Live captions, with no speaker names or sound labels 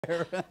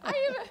Honey,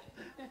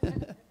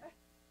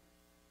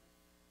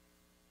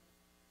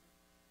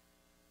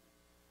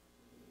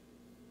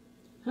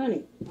 I'm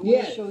going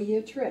Yes. to show you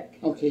a trick.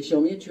 Okay, show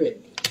me a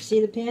trick.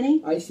 See the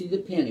penny? I see the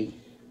penny.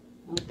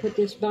 I'll put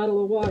this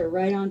bottle of water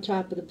right on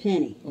top of the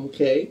penny.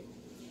 Okay.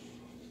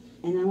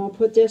 And I'm going to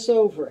put this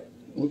over it.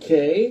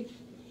 Okay.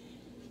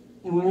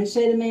 And when I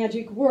say the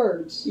magic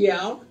words,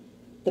 Yeah.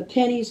 the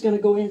penny's going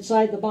to go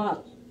inside the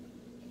bottle.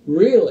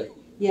 Really?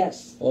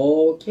 Yes.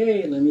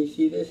 Okay, let me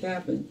see this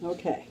happen.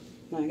 Okay.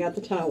 Now I got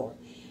the towel.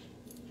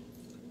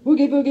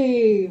 Boogie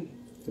boogie.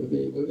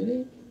 Boogity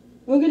boogity.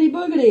 Boogity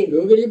boogity.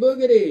 Boogity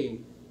boogity.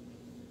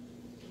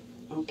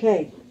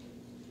 Okay.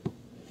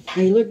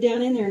 Now you look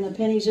down in there and the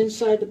penny's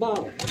inside the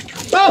bottle.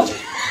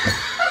 Oh!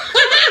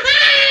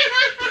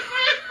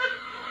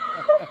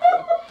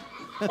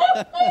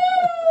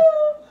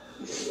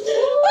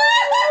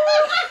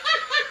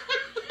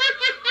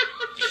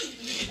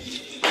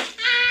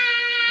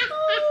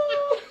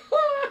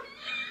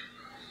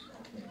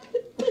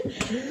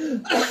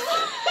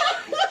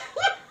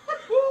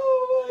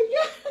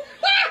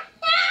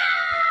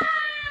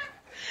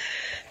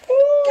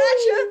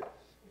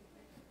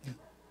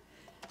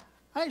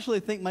 I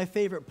actually think my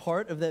favorite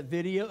part of that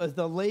video is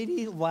the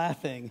lady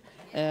laughing,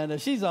 and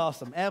she's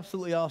awesome,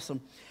 absolutely awesome.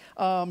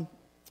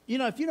 You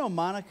know, if you know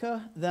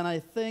Monica, then I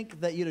think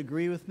that you'd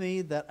agree with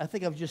me that I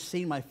think I've just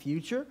seen my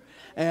future,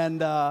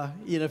 and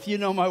you know, if you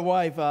know my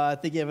wife, I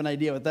think you have an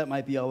idea what that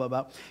might be all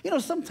about. You know,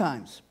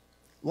 sometimes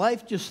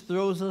life just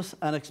throws us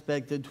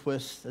unexpected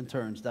twists and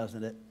turns,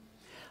 doesn't it?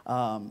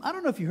 I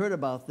don't know if you heard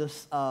about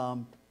this.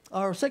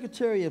 Our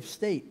Secretary of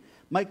State,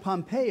 Mike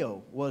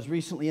Pompeo, was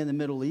recently in the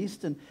Middle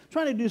East and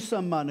trying to do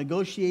some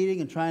negotiating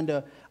and trying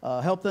to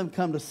help them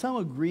come to some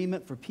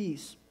agreement for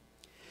peace.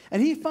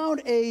 And he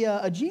found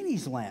a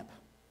genie's lamp.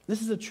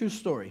 This is a true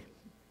story.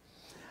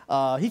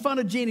 He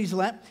found a genie's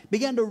lamp,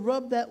 began to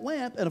rub that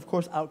lamp, and of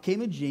course out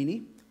came a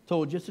genie.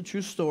 Told you it's a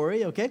true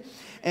story, okay?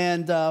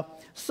 And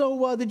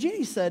so the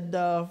genie said,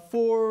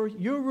 for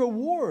your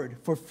reward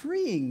for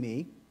freeing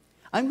me,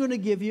 I'm going to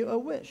give you a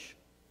wish.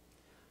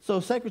 So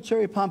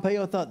Secretary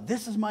Pompeo thought,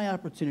 this is my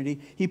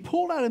opportunity. He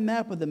pulled out a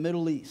map of the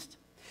Middle East.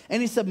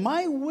 And he said,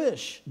 my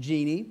wish,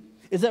 genie,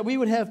 is that we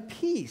would have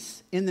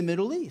peace in the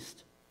Middle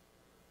East.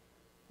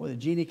 Well, the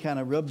genie kind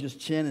of rubbed his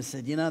chin and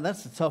said, you know,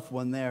 that's a tough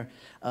one there.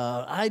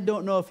 I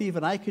don't know if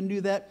even I can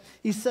do that.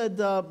 He said,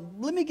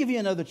 let me give you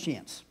another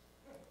chance.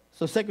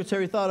 So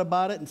Secretary thought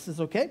about it and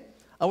says, okay,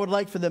 I would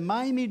like for the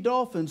Miami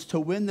Dolphins to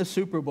win the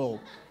Super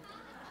Bowl.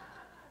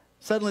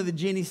 Suddenly the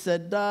genie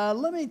said,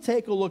 let me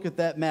take a look at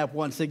that map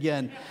once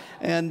again.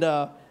 And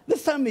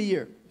this time of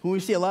year, when we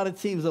see a lot of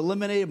teams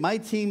eliminated, my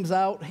team's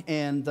out.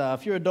 And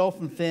if you're a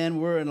Dolphin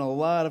fan, we're in a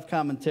lot of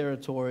common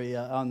territory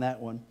on that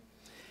one.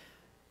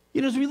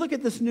 You know, as we look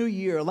at this new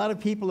year, a lot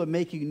of people are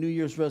making New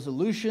Year's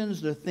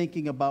resolutions. They're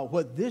thinking about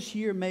what this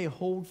year may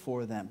hold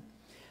for them.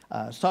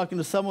 I was talking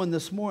to someone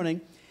this morning.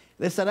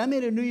 They said, I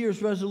made a New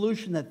Year's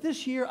resolution that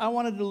this year I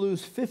wanted to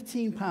lose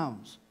 15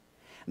 pounds.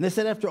 And they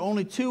said, after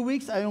only 2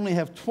 weeks, I only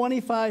have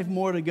 25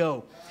 more to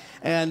go.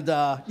 And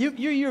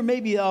you're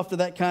maybe off to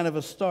that kind of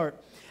a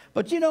start.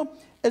 But, you know,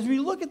 as we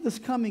look at this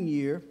coming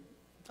year,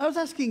 I was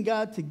asking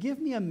God to give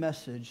me a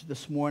message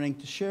this morning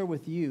to share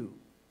with you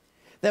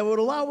that would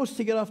allow us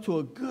to get off to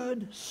a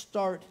good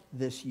start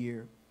this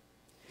year.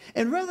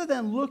 And rather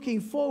than looking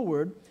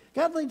forward,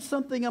 God laid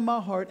something in my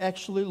heart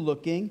actually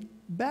looking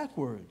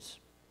backwards.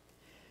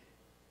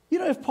 You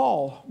know, if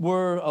Paul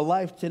were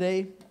alive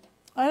today,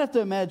 I'd have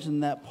to imagine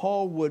that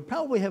Paul would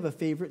probably have a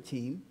favorite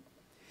team.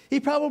 He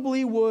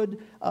probably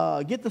would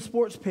get the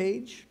sports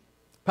page,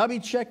 probably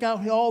check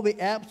out all the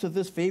apps of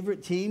his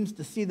favorite teams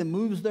to see the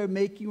moves they're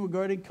making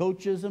regarding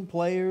coaches and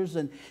players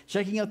and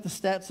checking out the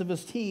stats of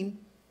his team.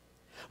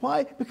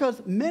 Why?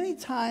 Because many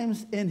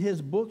times in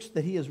his books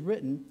that he has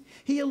written,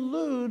 he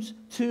alludes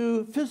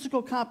to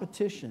physical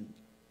competition.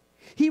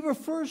 He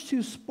refers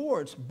to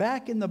sports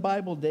back in the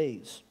Bible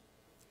days.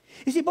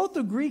 You see, both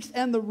the Greeks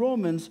and the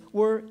Romans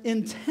were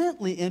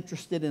intently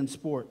interested in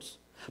sports,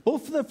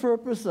 both for the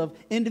purpose of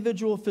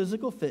individual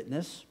physical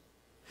fitness,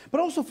 but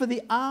also for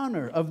the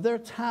honor of their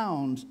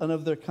towns and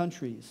of their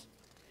countries.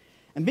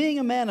 And being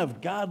a man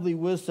of godly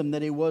wisdom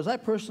that he was, I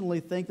personally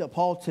think that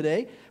Paul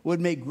today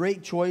would make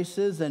great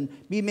choices and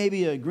be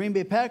maybe a Green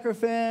Bay Packer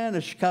fan,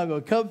 a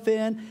Chicago Cub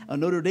fan, a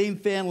Notre Dame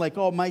fan, like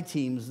all my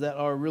teams that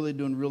are really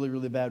doing really,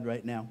 really bad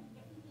right now.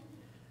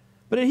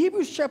 But in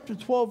Hebrews chapter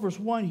 12, verse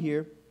 1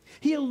 here,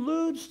 he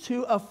alludes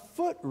to a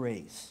foot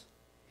race.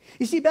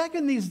 You see, back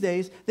in these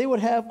days, they would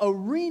have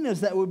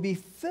arenas that would be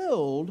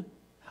filled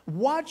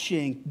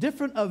watching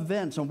different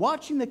events and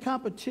watching the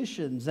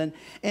competitions. And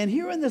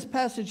here in this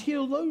passage, he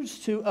alludes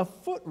to a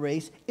foot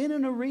race in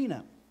an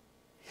arena.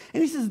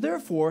 And he says,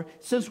 therefore,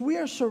 since we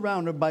are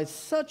surrounded by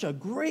such a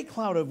great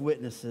cloud of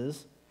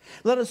witnesses,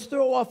 let us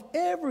throw off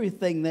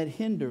everything that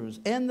hinders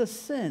and the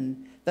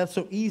sin that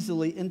so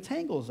easily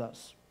entangles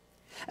us.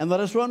 And let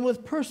us run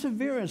with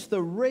perseverance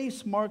the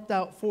race marked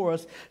out for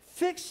us,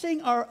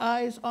 fixing our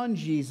eyes on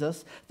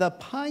Jesus, the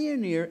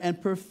pioneer and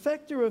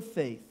perfecter of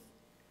faith.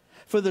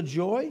 For the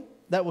joy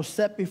that was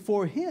set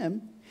before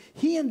him,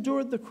 he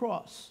endured the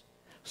cross,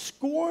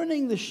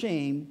 scorning the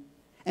shame,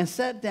 and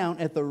sat down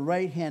at the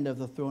right hand of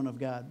the throne of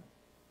God.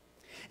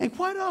 And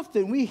quite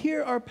often we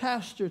hear our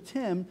pastor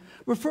Tim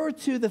refer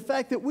to the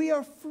fact that we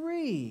are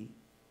free.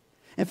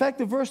 In fact,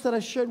 the verse that I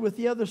shared with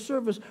the other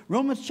service,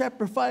 Romans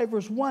chapter 5,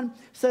 verse 1,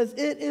 says,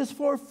 "It is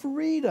for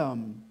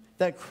freedom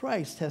that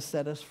Christ has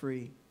set us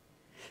free.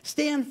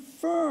 Stand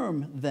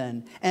firm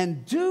then,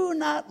 and do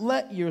not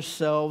let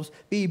yourselves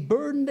be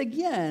burdened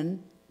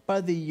again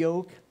by the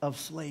yoke of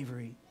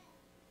slavery."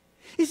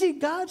 You see,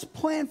 God's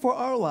plan for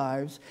our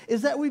lives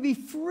is that we be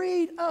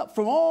freed up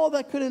from all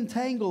that could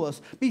entangle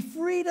us, be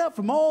freed up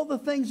from all the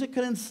things that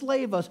could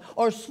enslave us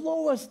or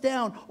slow us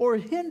down or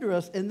hinder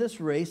us in this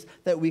race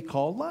that we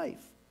call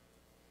life.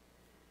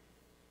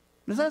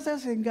 As I was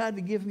asking God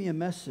to give me a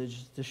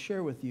message to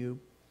share with you,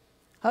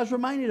 I was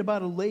reminded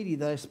about a lady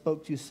that I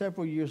spoke to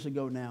several years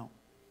ago now.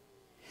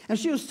 And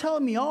she was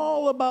telling me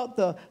all about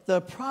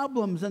the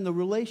problems in the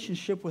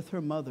relationship with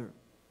her mother.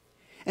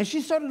 And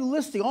she started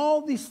listing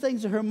all these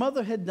things that her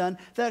mother had done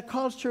that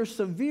caused her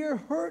severe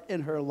hurt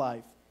in her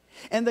life.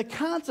 And the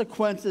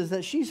consequences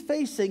that she's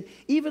facing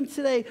even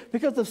today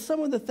because of some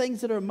of the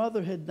things that her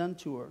mother had done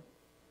to her.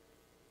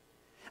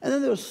 And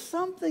then there was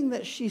something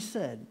that she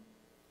said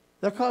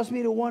that caused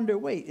me to wonder,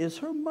 wait, is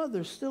her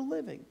mother still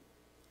living?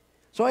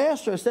 So I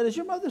asked her, I said, is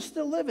your mother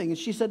still living? And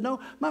she said, no,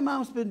 my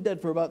mom's been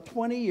dead for about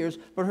 20 years,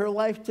 but her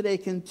life today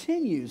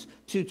continues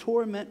to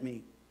torment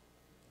me.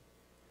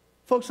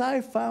 Folks,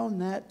 I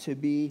found that to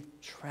be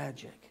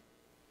tragic.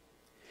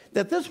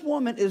 That this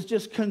woman is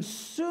just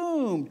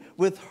consumed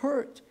with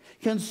hurt,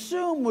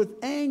 consumed with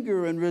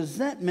anger and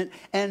resentment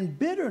and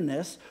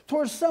bitterness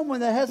towards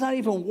someone that has not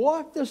even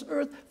walked this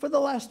earth for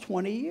the last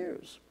 20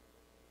 years.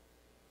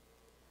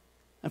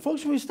 And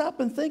folks, when we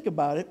stop and think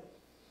about it,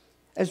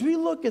 as we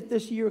look at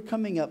this year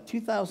coming up,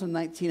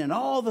 2019, and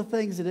all the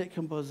things that it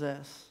can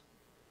possess,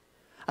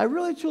 I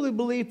really truly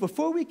believe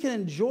before we can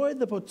enjoy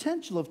the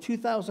potential of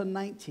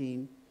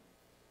 2019,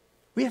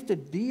 we have to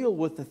deal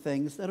with the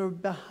things that are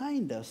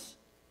behind us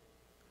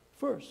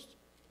first.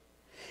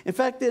 In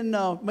fact, in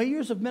my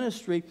years of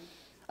ministry,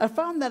 I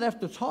found that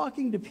after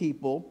talking to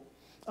people,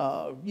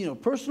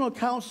 personal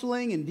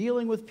counseling and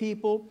dealing with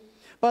people,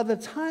 by the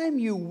time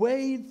you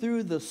wade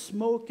through the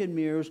smoke and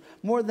mirrors,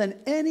 more than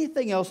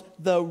anything else,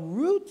 the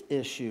root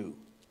issue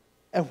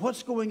of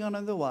what's going on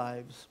in their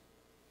lives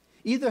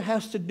either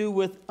has to do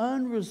with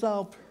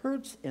unresolved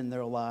hurts in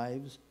their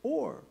lives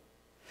or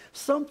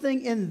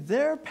something in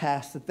their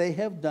past that they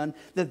have done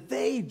that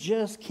they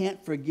just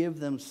can't forgive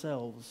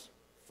themselves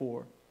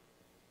for.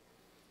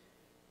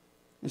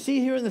 And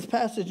see here in this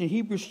passage in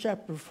Hebrews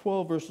chapter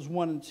 12, verses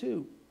 1 and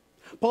 2,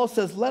 Paul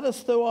says, let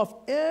us throw off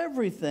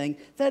everything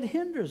that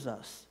hinders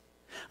us.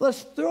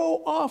 Let's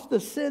throw off the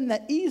sin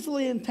that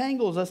easily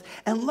entangles us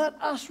and let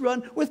us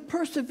run with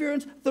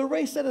perseverance the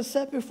race that is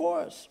set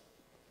before us.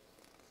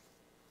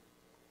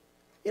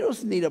 You know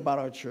what's neat about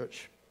our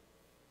church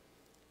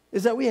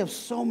is that we have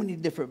so many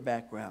different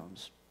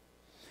backgrounds.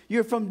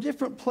 You're from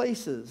different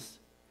places.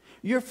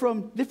 You're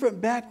from different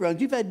backgrounds.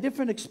 You've had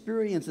different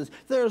experiences.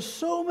 There are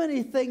so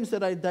many things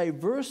that are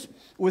diverse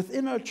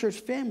within our church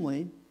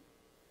family.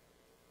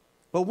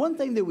 But one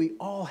thing that we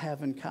all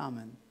have in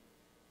common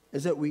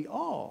is that we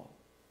all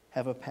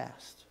have a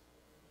past.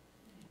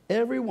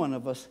 Every one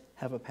of us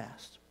have a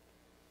past.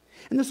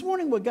 And this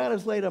morning what God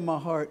has laid on my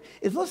heart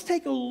is let's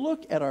take a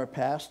look at our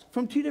past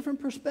from two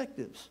different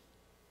perspectives.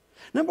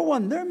 Number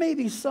one, there may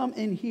be some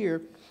in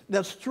here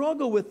that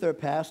struggle with their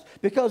past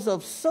because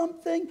of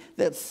something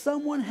that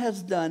someone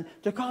has done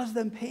to cause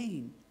them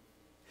pain.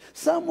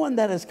 Someone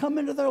that has come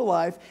into their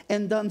life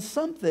and done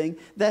something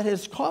that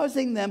is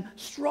causing them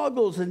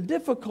struggles and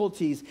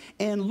difficulties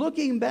and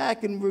looking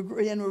back and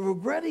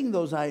regretting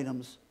those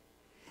items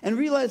and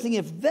realizing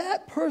if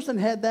that person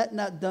had that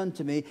not done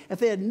to me, if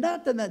they had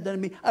not done that done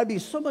to me, I'd be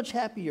so much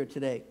happier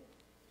today.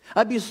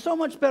 I'd be so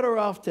much better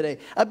off today.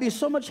 I'd be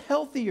so much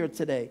healthier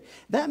today.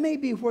 That may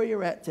be where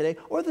you're at today.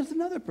 Or there's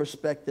another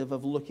perspective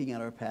of looking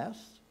at our past.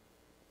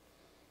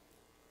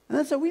 And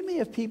that's that we may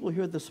have people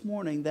here this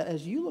morning that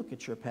as you look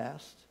at your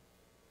past,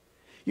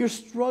 you're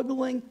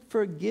struggling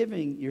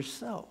forgiving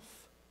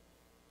yourself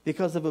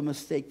because of a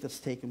mistake that's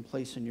taken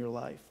place in your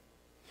life,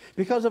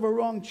 because of a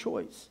wrong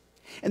choice.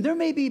 And there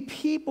may be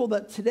people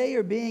that today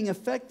are being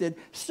affected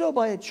still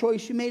by a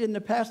choice you made in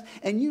the past,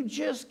 and you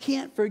just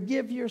can't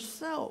forgive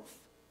yourself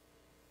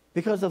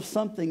because of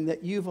something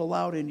that you've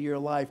allowed into your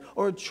life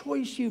or a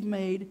choice you've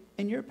made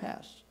in your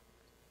past.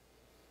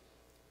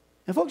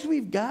 And folks,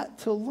 we've got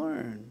to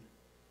learn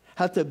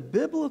how to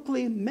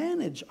biblically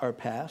manage our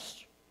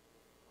past,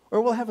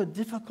 or we'll have a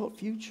difficult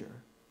future.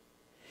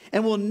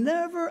 And we'll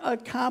never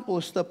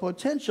accomplish the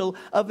potential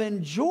of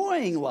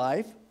enjoying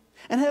life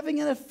and having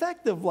an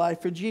effective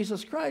life for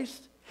Jesus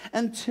Christ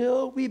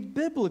until we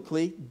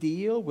biblically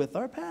deal with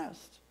our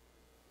past.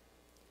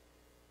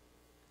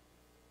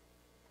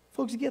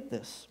 Folks, get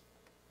this.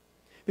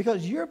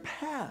 Because your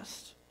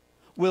past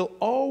will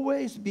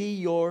always be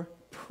your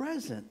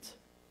present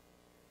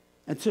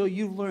until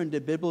you learn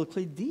to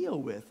biblically deal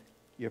with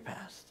your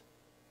past.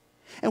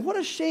 And what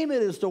a shame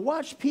it is to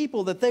watch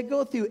people that they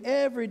go through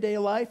everyday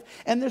life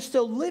and they're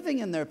still living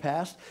in their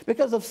past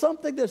because of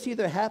something that's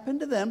either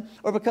happened to them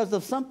or because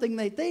of something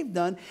that they've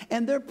done,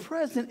 and their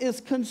present is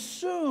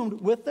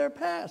consumed with their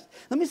past.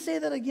 Let me say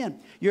that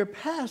again. Your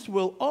past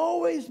will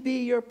always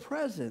be your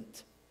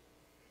present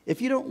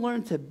if you don't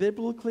learn to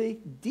biblically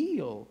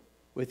deal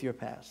with your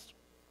past.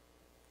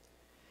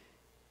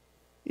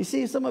 You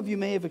see, some of you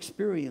may have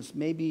experienced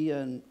maybe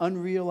an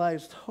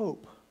unrealized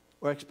hope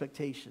or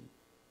expectation.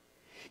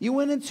 You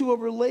went into a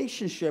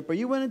relationship, or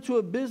you went into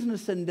a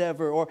business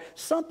endeavor, or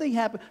something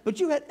happened, but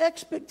you had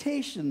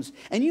expectations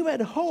and you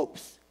had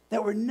hopes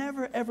that were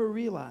never ever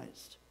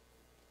realized.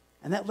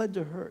 And that led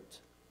to hurt.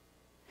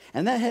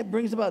 And that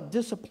brings about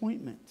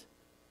disappointment.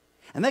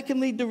 And that can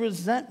lead to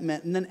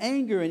resentment and then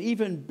anger and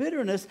even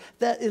bitterness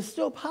that is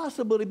still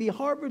possible to be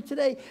harbored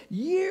today,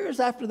 years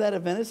after that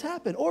event has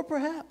happened. Or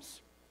perhaps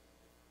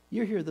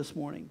you're here this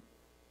morning,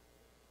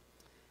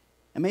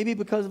 and maybe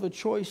because of a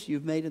choice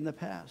you've made in the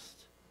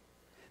past,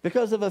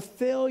 because of a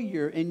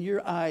failure in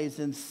your eyes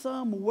in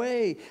some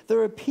way, there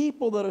are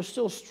people that are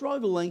still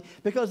struggling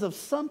because of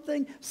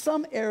something,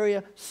 some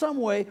area, some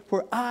way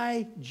where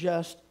I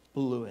just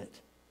blew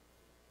it.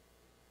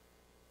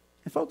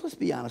 And folks, let's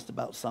be honest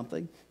about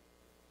something.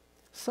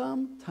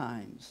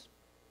 Sometimes,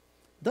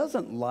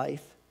 doesn't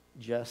life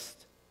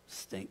just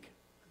stink?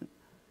 If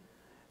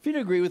you'd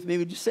agree with me,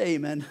 would you say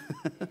amen?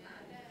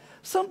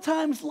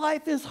 Sometimes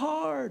life is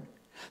hard.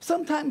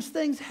 Sometimes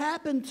things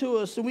happen to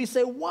us and we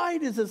say, why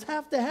does this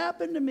have to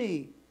happen to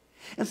me?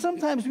 And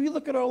sometimes we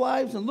look at our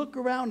lives and look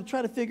around and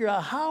try to figure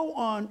out, how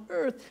on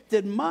earth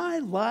did my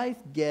life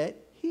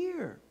get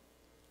here?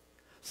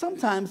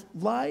 Sometimes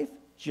life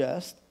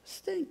just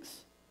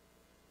stinks.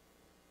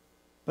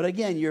 But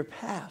again, your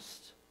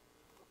past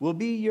will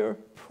be your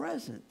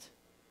present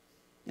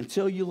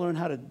until you learn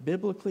how to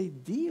biblically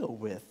deal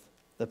with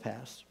the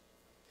past.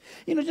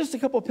 You know, just a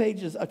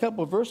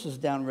couple verses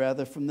down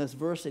rather from this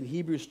verse in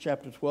Hebrews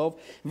chapter 12,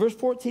 verse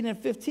 14 and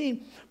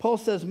 15, Paul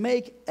says,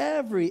 make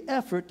every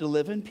effort to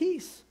live in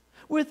peace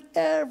with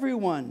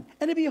everyone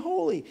and to be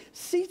holy.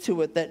 See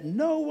to it that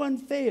no one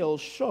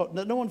falls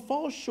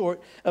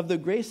short of the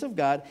grace of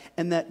God,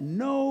 and that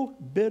no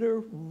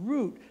bitter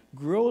root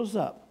grows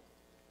up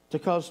to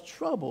cause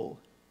trouble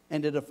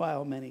and to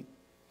defile many.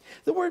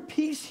 The word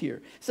peace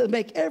here says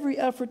make every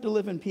effort to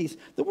live in peace.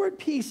 The word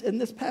peace in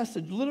this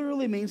passage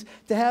literally means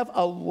to have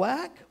a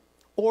lack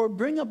or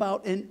bring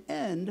about an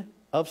end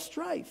of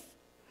strife.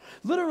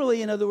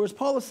 Literally, in other words,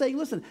 Paul is saying,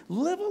 listen,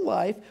 live a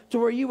life to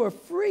where you are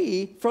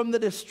free from the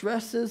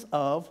distresses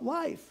of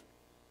life.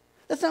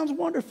 That sounds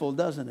wonderful,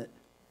 doesn't it?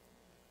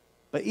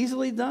 But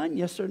easily done,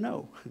 yes or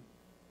no?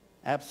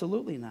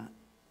 Absolutely not.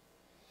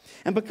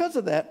 And because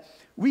of that,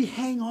 we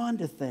hang on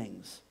to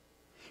things.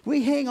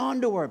 We hang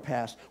on to our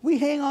past. We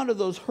hang on to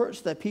those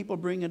hurts that people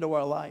bring into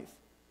our life.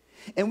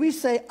 And we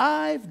say,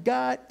 I've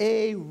got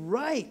a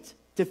right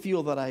to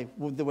feel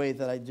the way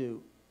that I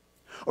do.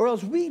 Or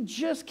else we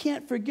just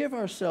can't forgive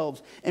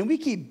ourselves. And we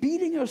keep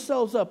beating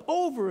ourselves up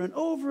over and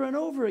over and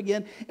over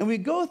again. And we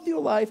go through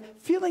life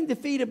feeling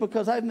defeated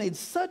because I've made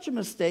such a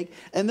mistake.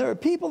 And there are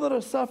people that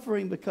are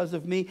suffering because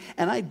of me.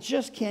 And I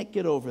just can't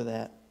get over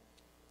that.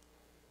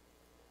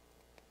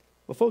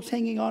 Well, folks,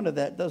 hanging on to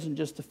that doesn't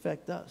just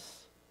affect us.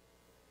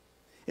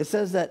 It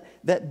says that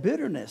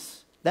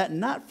bitterness, that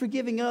not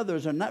forgiving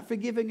others or not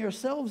forgiving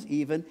ourselves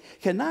even,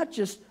 cannot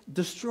just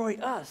destroy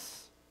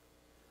us.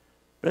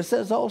 But it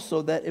says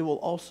also that it will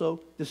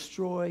also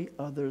destroy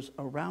others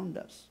around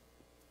us.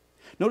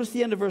 Notice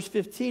the end of verse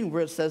 15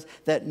 where it says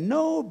that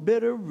no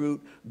bitter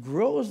root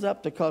grows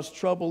up to cause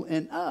trouble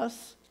in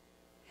us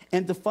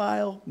and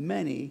defile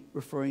many,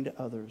 referring to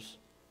others.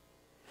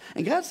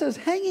 And God says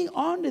hanging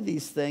on to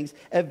these things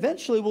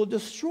eventually will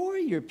destroy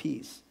your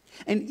peace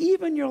and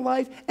even your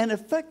life, and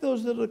affect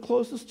those that are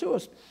closest to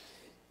us.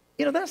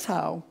 You know, that's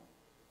how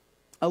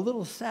a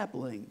little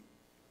sapling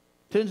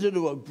turns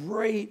into a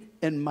great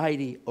and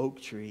mighty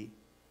oak tree.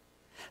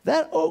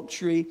 That oak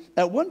tree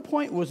at one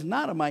point was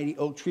not a mighty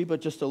oak tree, but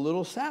just a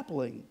little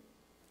sapling.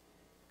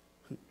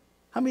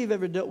 How many have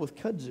ever dealt with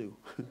kudzu?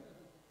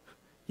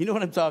 You know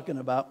what I'm talking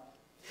about.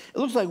 It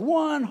looks like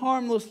one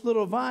harmless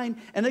little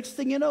vine, and next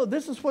thing you know,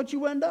 this is what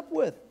you end up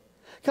with.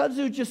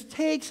 Kudzu just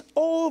takes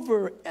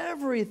over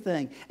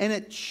everything, and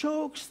it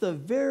chokes the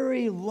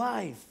very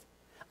life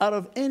out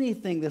of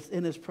anything that's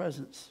in his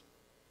presence.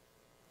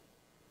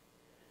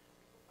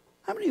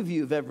 How many of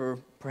you have ever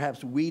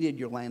perhaps weeded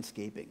your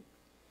landscaping?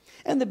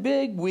 And the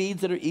big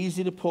weeds that are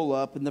easy to pull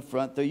up in the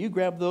front there, you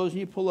grab those and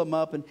you pull them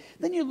up, and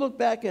then you look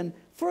back, and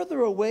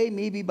further away,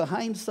 maybe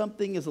behind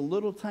something, is a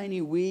little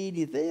tiny weed.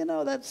 You think,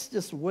 that's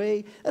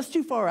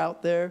too far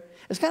out there.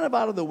 It's kind of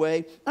out of the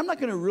way. I'm not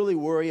going to really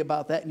worry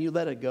about that, and you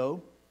let it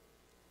go.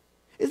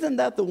 Isn't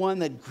that the one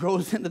that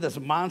grows into this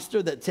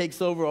monster that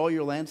takes over all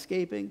your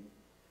landscaping?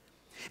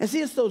 And see,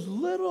 it's those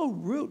little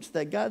roots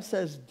that God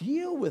says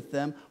deal with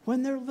them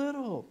when they're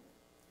little.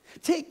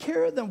 Take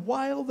care of them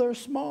while they're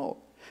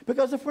small.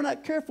 Because if we're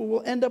not careful,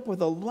 we'll end up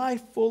with a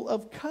life full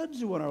of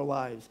kudzu in our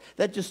lives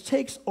that just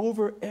takes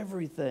over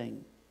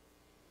everything.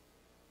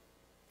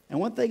 And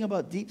one thing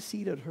about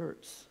deep-seated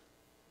hurts,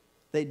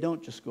 they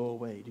don't just go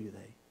away, do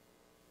they?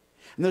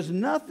 And there's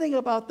nothing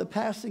about the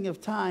passing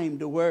of time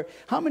to where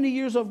how many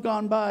years have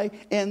gone by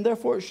and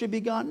therefore it should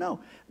be gone. No,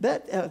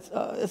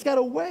 it's got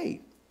a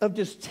way of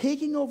just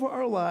taking over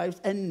our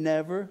lives and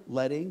never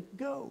letting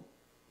go.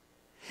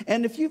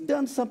 And if you've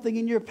done something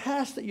in your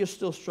past that you're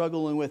still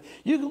struggling with,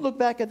 you can look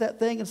back at that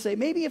thing and say,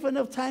 maybe if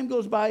enough time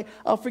goes by,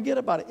 I'll forget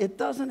about it. It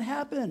doesn't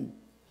happen.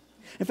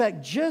 In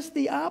fact, just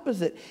the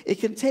opposite. It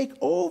can take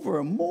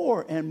over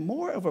more and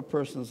more of a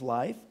person's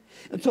life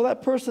until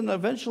that person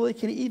eventually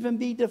can even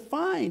be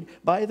defined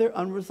by their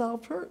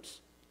unresolved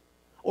hurts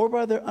or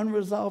by their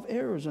unresolved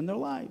errors in their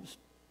lives.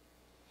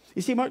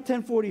 You see, Mark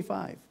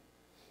 10:45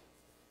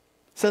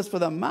 says, for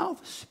the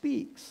mouth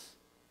speaks,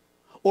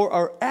 or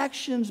our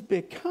actions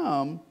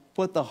become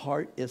what the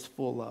heart is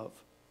full of.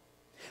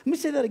 Let me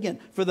say that again.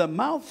 For the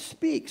mouth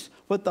speaks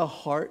what the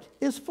heart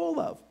is full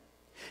of.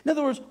 In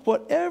other words,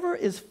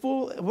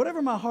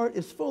 whatever my heart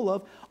is full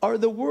of are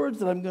the words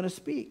that I'm going to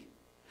speak.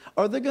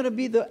 Are they going to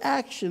be the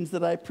actions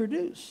that I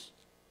produce?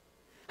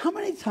 How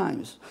many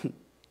times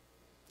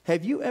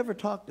have you ever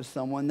talked to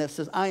someone that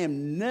says, I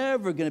am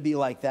never going to be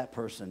like that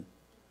person?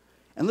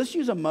 And let's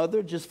use a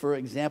mother just for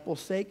example's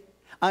sake.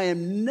 I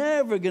am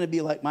never going to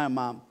be like my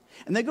mom.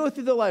 And they go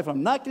through their life,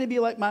 I'm not going to be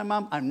like my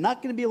mom, I'm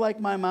not going to be like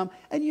my mom.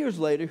 And years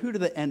later, who do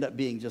they end up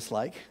being just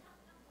like?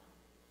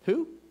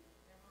 Who?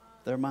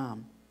 Their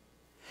mom.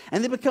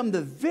 And they become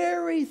the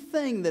very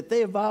thing that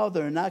they vow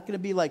they're not going to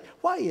be like.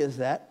 Why is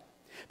that?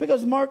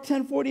 Because Mark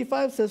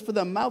 10:45 says, for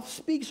the mouth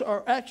speaks,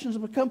 our actions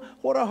become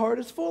what our heart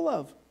is full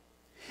of.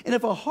 And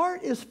if a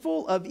heart is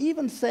full of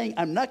even saying,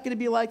 I'm not going to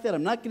be like that,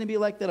 I'm not going to be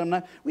like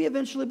that, we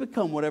eventually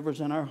become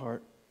whatever's in our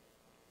heart.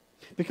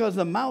 Because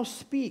the mouth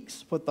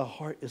speaks what the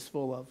heart is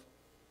full of.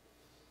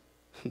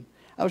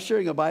 I was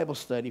sharing a Bible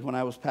study when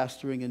I was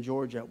pastoring in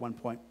Georgia at one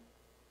point.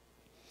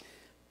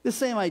 The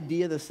same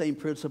idea, the same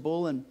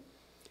principle, and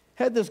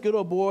had this good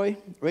old boy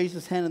raise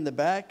his hand in the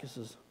back. He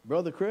says,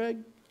 Brother Craig,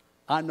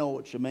 I know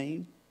what you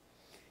mean.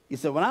 He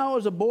said, when I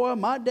was a boy,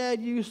 my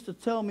dad used to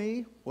tell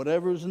me,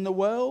 whatever's in the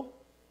well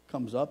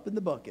comes up in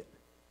the bucket.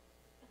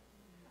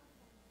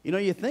 You know,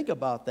 you think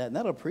about that, and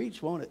that'll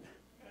preach, won't it?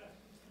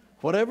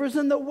 Whatever's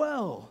in the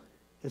well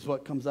is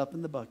what comes up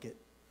in the bucket.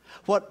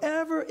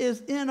 Whatever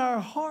is in our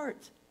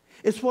heart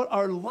is what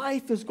our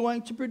life is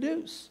going to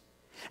produce.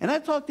 And I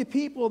talk to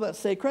people that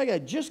say, Craig, I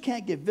just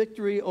can't get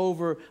victory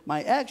over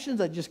my actions.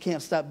 I just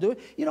can't stop doing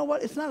it. You know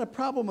what? It's not a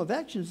problem of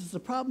actions. It's a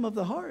problem of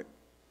the heart.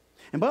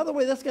 And by the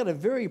way, that's got a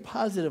very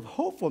positive,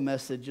 hopeful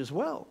message as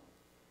well.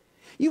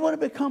 You want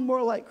to become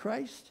more like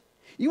Christ?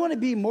 You want to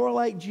be more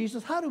like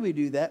Jesus? How do we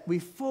do that? We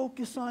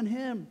focus on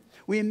Him.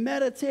 We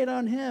meditate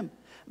on Him.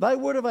 Thy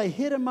word have I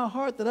hid in my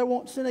heart that I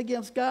won't sin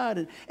against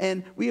God.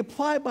 And we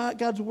apply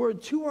God's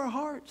word to our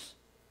hearts.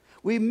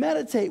 We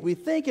meditate, we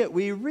think it,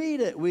 we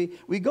read it,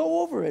 we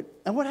go over it.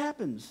 And what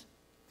happens?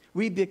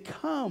 We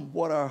become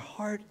what our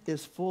heart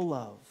is full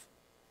of.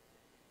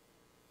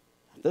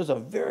 There's a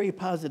very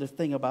positive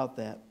thing about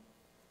that.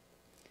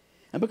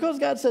 And because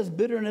God says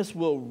bitterness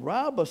will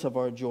rob us of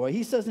our joy,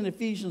 He says in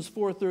Ephesians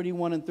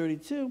 4:31 and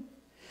 32,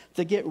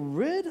 to get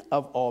rid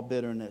of all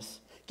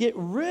bitterness, get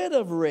rid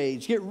of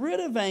rage, get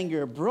rid of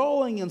anger,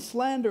 brawling and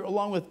slander,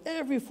 along with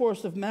every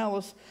force of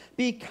malice.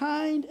 Be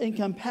kind and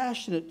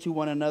compassionate to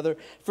one another,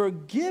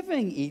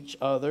 forgiving each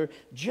other,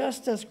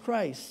 just as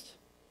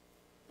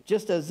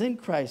in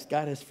Christ,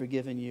 God has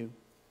forgiven you.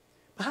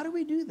 But how do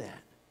we do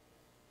that?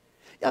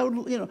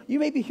 You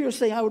may be here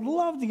saying, I would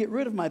love to get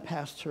rid of my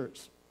past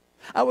hurts.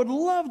 I would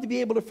love to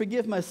be able to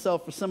forgive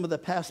myself for some of the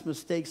past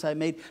mistakes I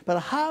made. But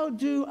how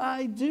do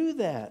I do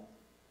that?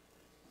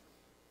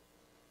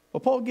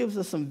 Well, Paul gives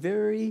us some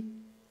very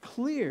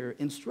clear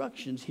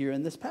instructions here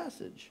in this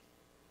passage.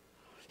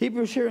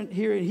 Here in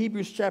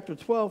Hebrews chapter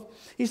 12,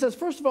 he says,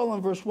 first of all,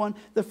 in verse 1,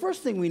 the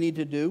first thing we need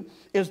to do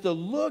is to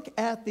look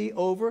at the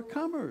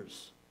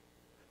overcomers.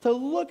 To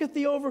look at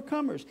the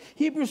overcomers.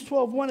 Hebrews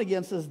 12:1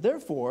 again says,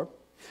 therefore,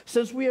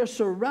 since we are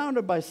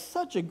surrounded by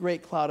such a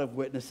great cloud of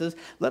witnesses,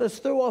 let us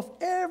throw off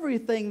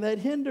everything that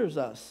hinders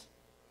us.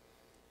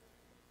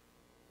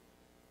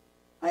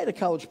 I had a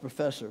college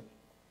professor,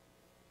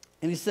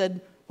 and he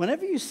said,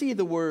 whenever you see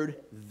the word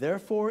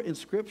therefore in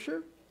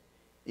Scripture,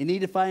 you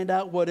need to find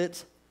out what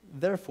it's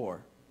there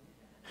for.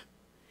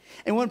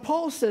 And when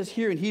Paul says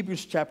here in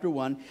Hebrews chapter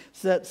 1,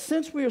 that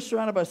since we are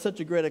surrounded by such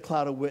a great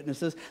cloud of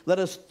witnesses, let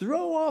us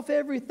throw off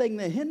everything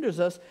that hinders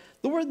us,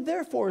 the word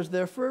therefore is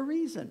there for a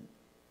reason.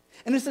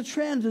 And it's a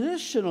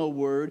transitional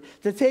word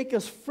to take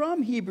us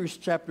from Hebrews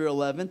chapter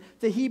 11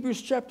 to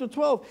Hebrews chapter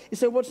 12. You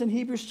say, what's in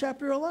Hebrews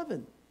chapter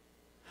 11?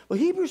 Well,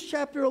 Hebrews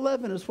chapter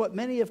 11 is what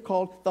many have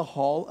called the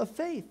Hall of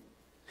Faith.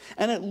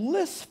 And it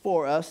lists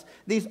for us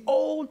these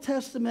Old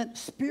Testament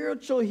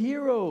spiritual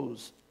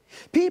heroes,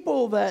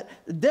 people that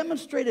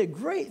demonstrated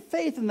great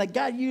faith and that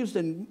God used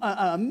in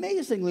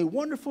amazingly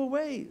wonderful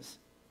ways.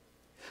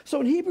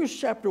 So in Hebrews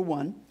chapter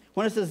 1,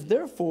 when it says,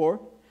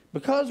 therefore,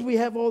 because we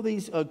have all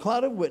these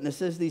cloud of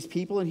witnesses, these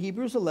people in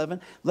Hebrews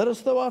 11, let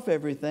us throw off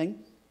everything.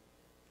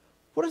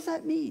 What does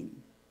that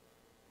mean?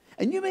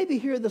 And you may be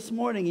here this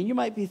morning and you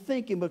might be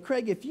thinking, but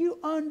Craig, if you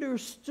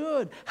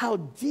understood how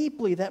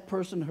deeply that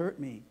person hurt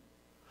me,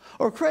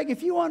 or Craig,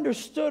 if you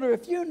understood or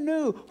if you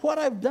knew what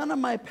I've done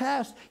in my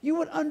past, you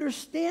would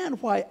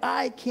understand why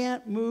I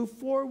can't move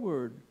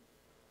forward.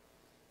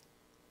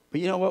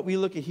 But you know what? We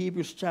look at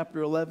Hebrews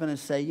chapter 11 and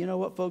say, you know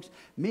what, folks?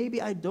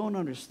 Maybe I don't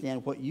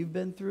understand what you've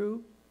been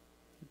through.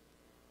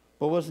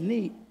 But what's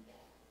neat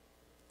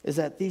is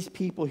that these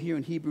people here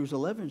in Hebrews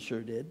 11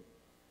 sure did.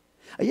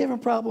 Are you having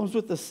problems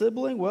with the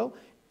sibling? Well,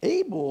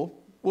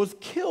 Abel was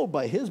killed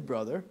by his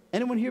brother.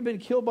 Anyone here been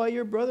killed by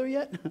your brother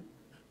yet?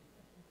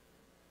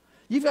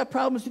 You've got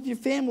problems with your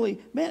family.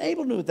 Man,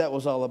 Abel knew what that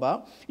was all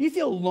about. You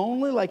feel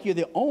lonely, like you're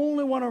the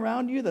only one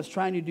around you that's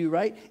trying to do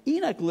right.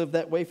 Enoch lived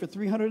that way for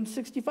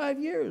 365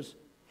 years.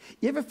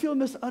 You ever feel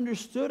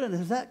misunderstood, and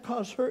has that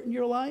caused hurt in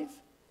your life?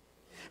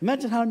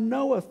 Imagine how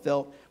Noah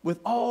felt with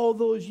all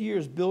those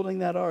years building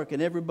that ark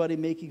and everybody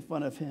making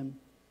fun of him.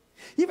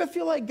 You ever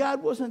feel like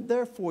God wasn't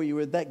there for you,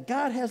 or that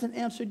God hasn't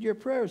answered your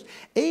prayers?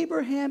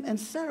 Abraham and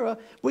Sarah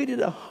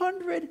waited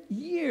 100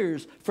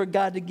 years for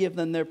God to give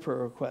them their prayer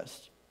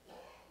request.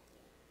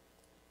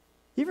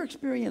 You ever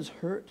experienced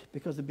hurt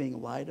because of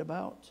being lied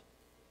about?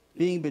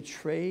 Being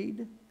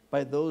betrayed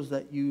by those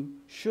that you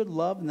should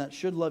love and that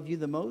should love you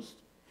the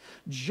most?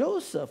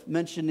 Joseph,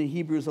 mentioned in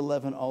Hebrews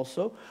 11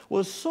 also,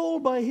 was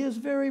sold by his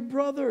very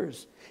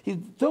brothers. He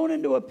was thrown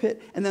into a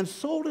pit and then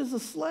sold as a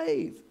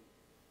slave.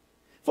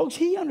 Folks,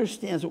 he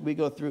understands what we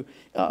go through.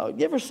 You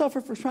ever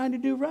suffer for trying to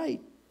do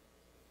right?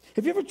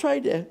 Have you ever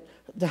tried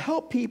to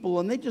help people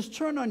and they just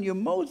turn on you?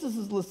 Moses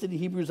is listed in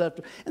Hebrews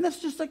after, and that's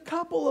just a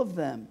couple of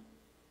them.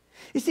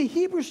 You see,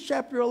 Hebrews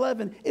chapter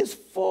 11 is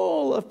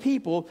full of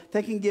people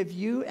that can give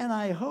you and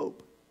I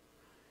hope.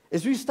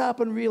 As we stop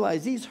and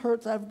realize these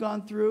hurts I've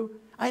gone through,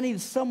 I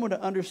need someone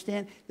to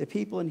understand that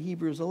people in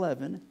Hebrews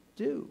 11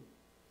 do.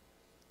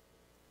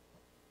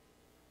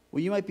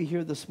 Well, you might be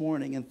here this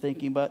morning and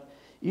thinking, but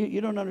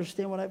you don't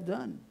understand what I've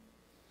done.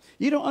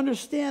 You don't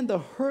understand the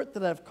hurt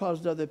that I've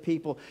caused other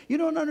people. You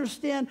don't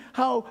understand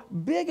how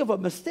big of a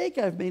mistake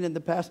I've made in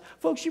the past.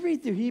 Folks, you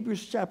read through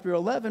Hebrews chapter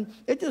 11,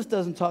 it just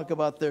doesn't talk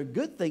about their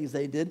good things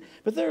they did,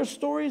 but there are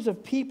stories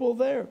of people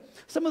there.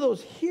 Some of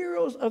those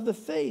heroes of the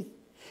faith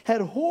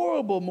had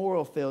horrible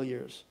moral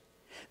failures.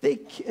 They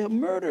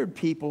murdered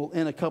people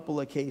in a couple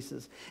of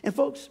cases. And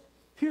folks,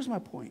 here's my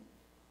point.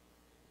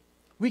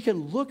 We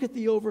can look at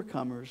the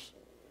overcomers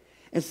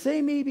and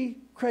say, maybe,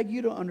 Craig,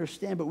 you don't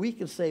understand, but we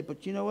can say,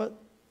 but you know what?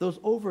 Those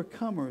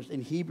overcomers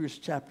in Hebrews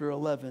chapter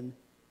 11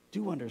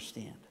 do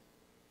understand.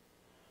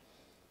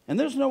 And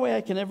there's no way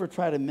I can ever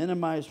try to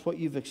minimize what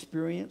you've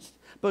experienced,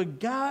 but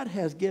God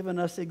has given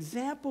us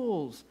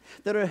examples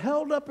that are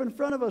held up in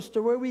front of us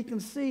to where we can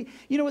see,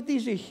 you know what,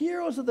 these are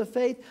heroes of the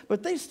faith,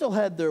 but they still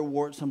had their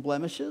warts and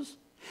blemishes.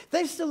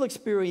 They still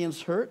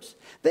experienced hurts.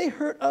 They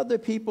hurt other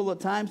people at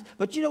times,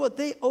 but you know what,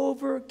 they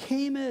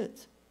overcame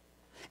it.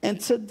 And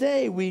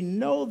today we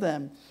know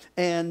them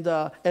and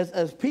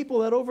as people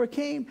that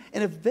overcame.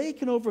 And if they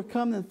can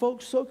overcome, then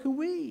folks, so can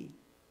we.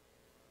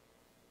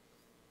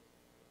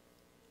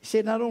 You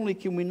see, not only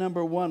can we,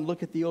 number one,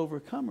 look at the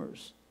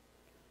overcomers,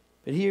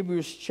 but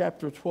Hebrews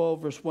chapter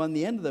 12, verse 1,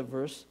 the end of the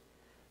verse,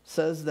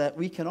 says that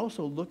we can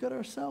also look at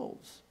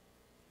ourselves.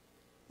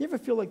 You ever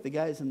feel like the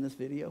guys in this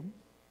video?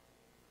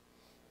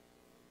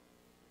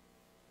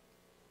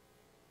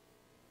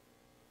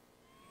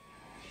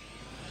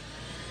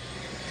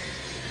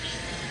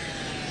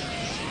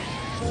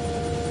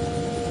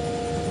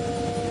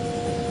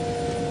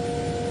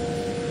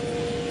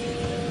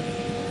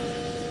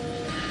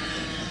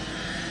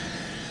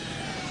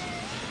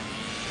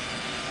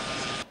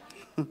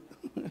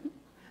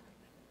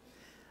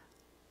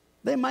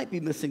 They might be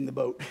missing the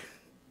boat.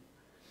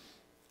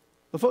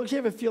 But folks, you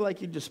ever feel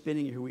like you're just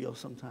spinning your wheels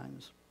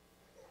sometimes?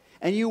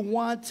 And you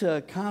want to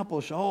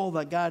accomplish all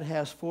that God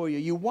has for you.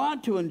 You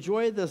want to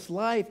enjoy this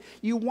life.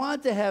 You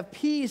want to have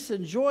peace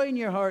and joy in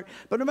your heart.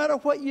 But no matter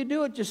what you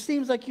do, it just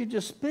seems like you're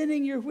just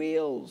spinning your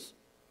wheels.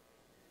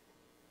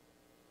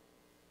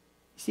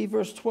 See,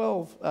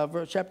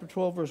 chapter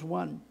 12, verse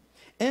 1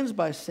 ends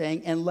by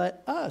saying, and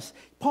let us.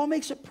 Paul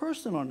makes it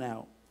personal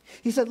now.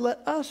 He said,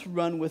 let us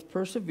run with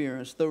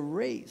perseverance the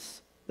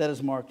race that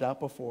is marked out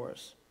before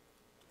us.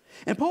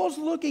 And Paul's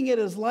looking at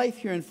his life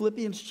here in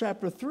Philippians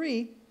chapter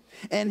 3,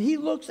 and he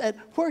looks at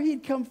where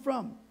he'd come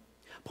from.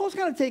 Paul's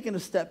kind of taking a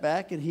step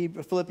back in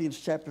Philippians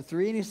chapter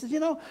 3, and he says,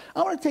 you know,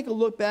 I want to take a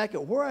look back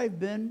at where I've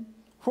been,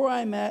 where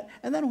I'm at,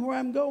 and then where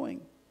I'm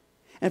going.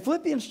 And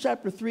Philippians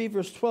chapter 3,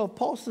 verse 12,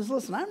 Paul says,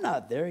 listen, I'm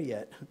not there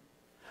yet.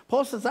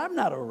 Paul says, I'm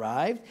not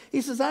arrived.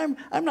 He says, I'm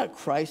not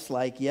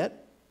Christ-like yet.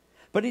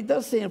 But he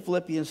does say in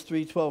Philippians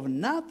 3:12,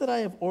 not that I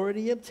have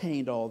already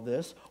obtained all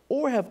this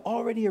or have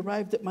already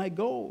arrived at my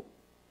goal.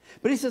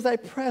 But he says, I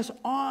press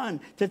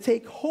on to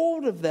take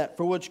hold of that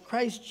for which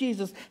Christ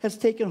Jesus has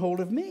taken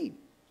hold of me.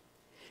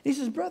 He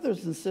says,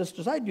 brothers and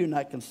sisters, I do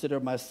not consider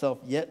myself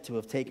yet to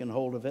have taken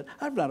hold of it.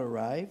 I've not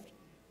arrived.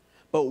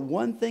 But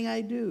one thing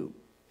I do,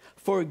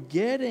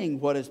 forgetting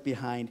what is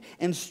behind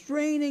and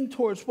straining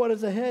towards what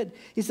is ahead.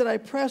 He said, I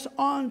press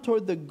on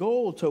toward the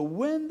goal to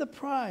win the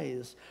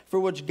prize for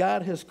which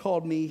God has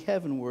called me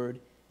heavenward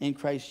in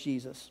Christ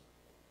Jesus.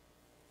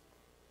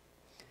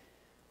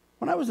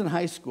 When I was in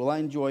high school, I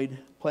enjoyed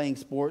playing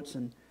sports,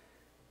 and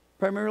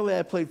primarily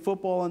I played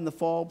football in the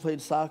fall,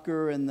 played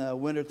soccer in the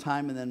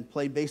wintertime, and then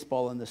played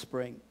baseball in the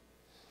spring.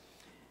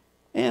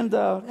 And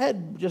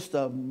had just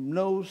a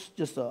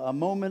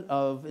moment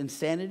of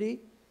insanity.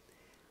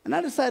 And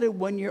I decided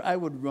one year I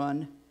would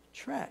run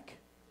track.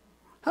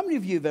 How many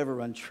of you have ever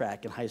run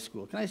track in high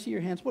school? Can I see your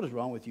hands? What is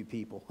wrong with you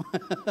people?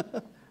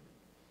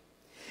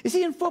 You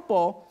see, in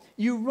football,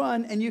 you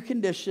run and you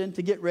condition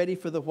to get ready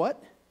for the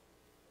what?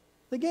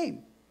 The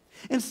game.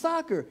 In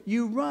soccer,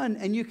 you run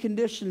and you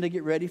condition to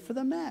get ready for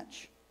the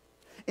match.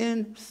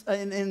 In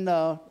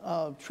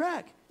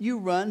track, you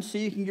run so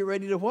you can get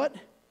ready to what?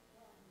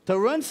 To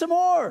run some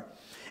more.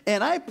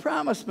 And I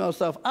promised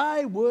myself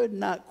I would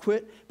not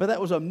quit, but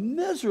that was a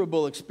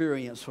miserable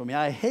experience for me.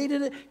 I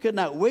hated it, could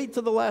not wait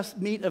till the last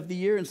meet of the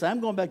year and say, I'm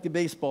going back to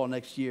baseball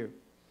next year.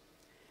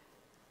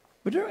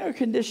 But during our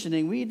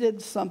conditioning, we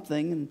did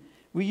something, and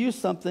we used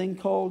something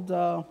called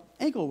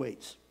ankle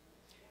weights.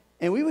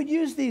 And we would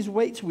use these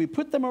weights, we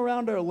put them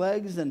around our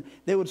legs, and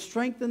they would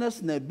strengthen us,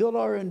 and they'd build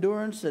our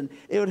endurance, and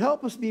it would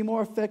help us be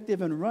more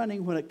effective in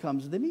running when it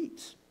comes to the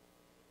meets.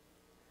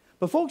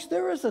 But folks,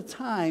 there is a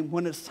time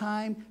when it's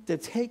time to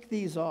take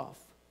these off.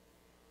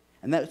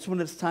 And that's when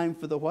it's time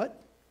for the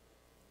what?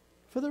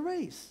 For the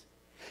race.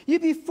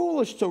 You'd be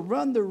foolish to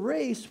run the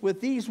race with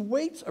these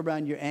weights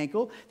around your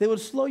ankle. They would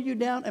slow you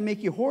down and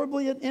make you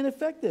horribly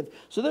ineffective.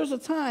 So there's a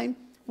time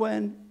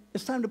when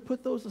it's time to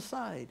put those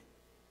aside.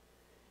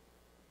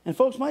 And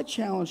folks, my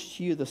challenge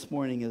to you this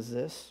morning is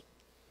this.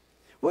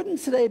 Wouldn't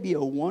today be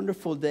a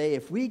wonderful day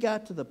if we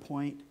got to the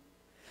point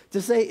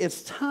to say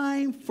it's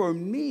time for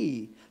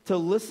me to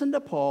listen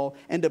to Paul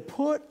and to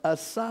put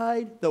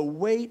aside the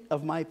weight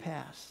of my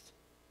past?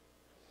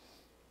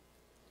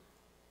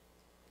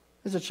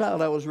 As a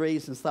child, I was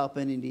raised in South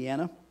Bend,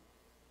 Indiana.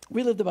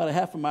 We lived about a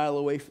half a mile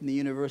away from the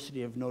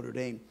University of Notre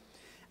Dame.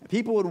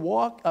 People would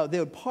walk, they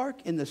would park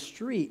in the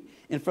street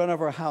in front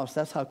of our house.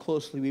 That's how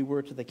closely we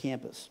were to the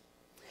campus.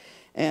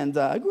 And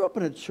I grew up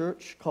in a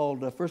church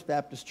called First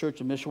Baptist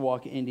Church in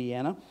Mishawaka,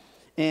 Indiana,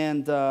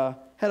 and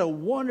had a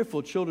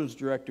wonderful children's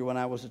director when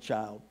I was a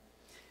child.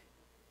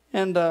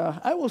 And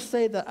I will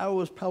say that I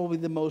was probably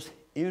the most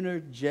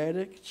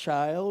energetic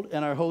child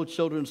in our whole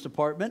children's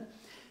department.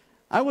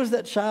 I was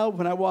that child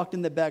when I walked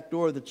in the back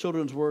door, the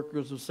children's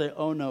workers would say,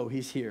 oh no,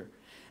 he's here.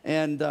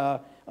 And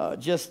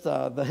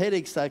the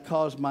headaches I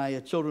caused my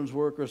children's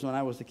workers when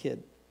I was a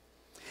kid.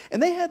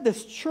 And they had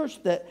this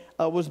church that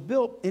was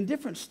built in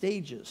different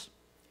stages.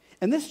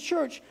 And this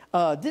church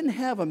didn't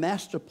have a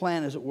master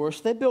plan, as it were.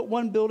 So they built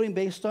one building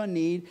based on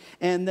need,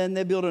 and then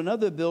they built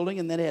another building,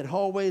 and then they had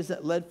hallways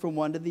that led from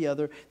one to the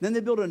other. Then they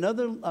built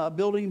another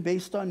building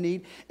based on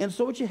need. And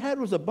so what you had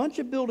was a bunch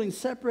of buildings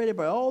separated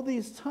by all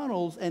these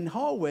tunnels and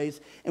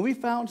hallways, and we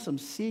found some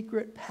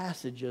secret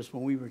passages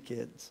when we were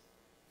kids.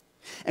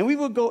 And we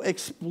would go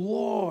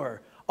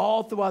explore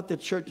all throughout the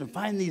church and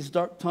find these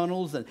dark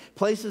tunnels and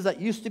places that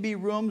used to be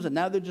rooms, and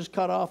now they're just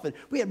cut off. And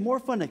we had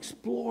more fun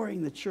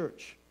exploring the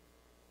church.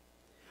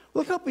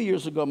 Well, a couple of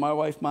years ago, my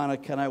wife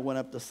Monica and I went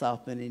up to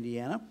South Bend,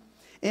 Indiana,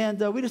 and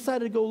we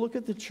decided to go look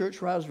at the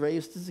church where I was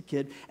raised as a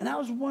kid, and I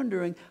was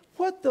wondering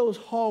what those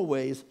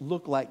hallways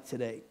look like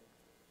today.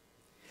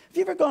 Have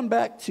you ever gone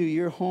back to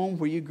your home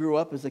where you grew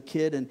up as a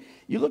kid, and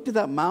you looked at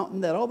that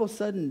mountain that all of a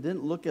sudden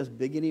didn't look as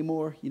big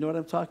anymore? You know what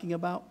I'm talking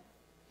about?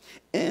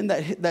 And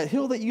that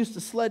hill that used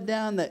to sled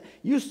down that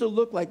used to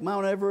look like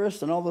Mount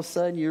Everest, and all of a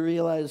sudden you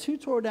realize, who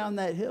tore down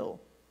that hill?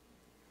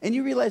 And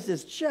you realize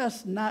it's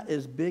just not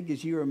as big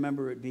as you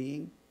remember it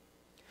being.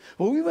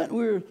 Well, we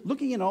were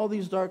looking in all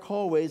these dark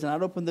hallways, and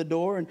I'd open the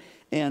door,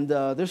 and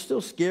they're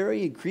still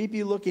scary and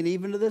creepy looking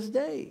even to this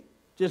day.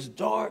 Just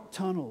dark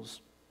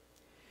tunnels.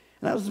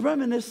 And I was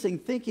reminiscing,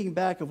 thinking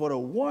back of what a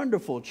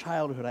wonderful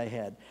childhood I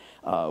had.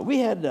 We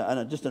had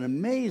just an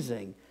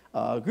amazing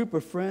group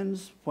of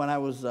friends when I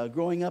was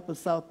growing up in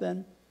South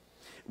Bend.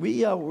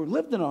 We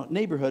lived in a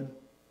neighborhood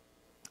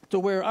to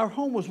where our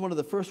home was one of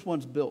the first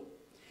ones built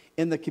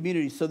in the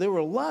community. So there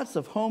were lots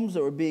of homes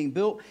that were being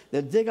built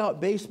that dig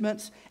out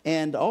basements,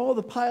 and all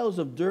the piles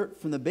of dirt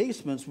from the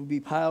basements would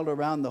be piled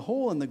around the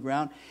hole in the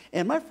ground.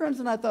 And my friends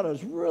and I thought it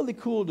was really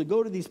cool to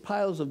go to these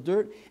piles of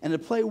dirt and to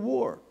play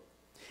war.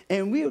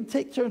 And we would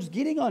take turns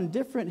getting on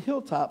different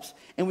hilltops,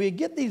 and we'd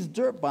get these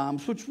dirt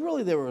bombs, which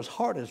really they were as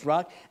hard as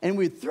rock, and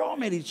we'd throw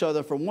them at each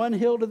other from one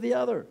hill to the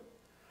other.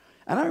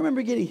 And I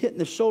remember getting hit in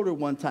the shoulder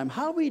one time.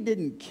 How we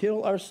didn't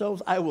kill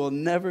ourselves, I will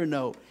never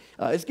know.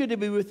 It's good to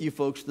be with you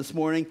folks this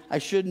morning. I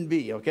shouldn't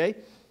be, okay?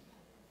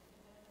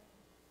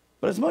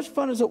 But as much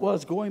fun as it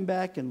was going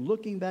back and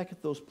looking back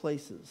at those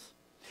places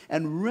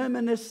and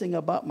reminiscing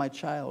about my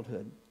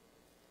childhood,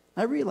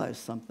 I realized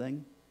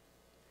something,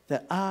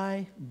 that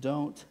I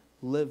don't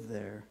live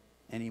there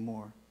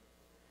anymore.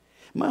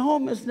 My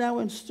home is now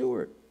in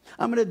Stuart.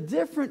 I'm in a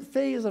different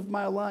phase of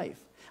my life.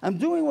 I'm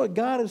doing what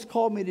God has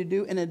called me to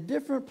do in a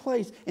different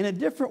place, in a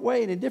different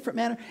way, in a different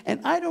manner,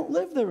 and I don't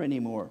live there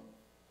anymore.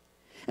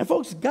 And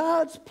folks,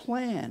 God's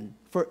plan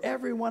for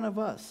every one of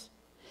us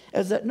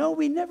is that, no,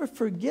 we never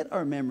forget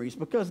our memories,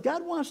 because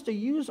God wants to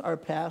use our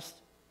past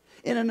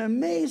in an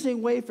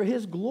amazing way for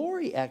his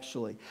glory,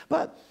 actually.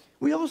 But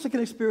we also can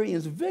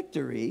experience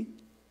victory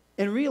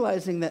in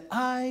realizing that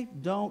I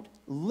don't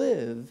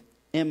live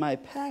in my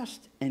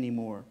past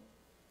anymore.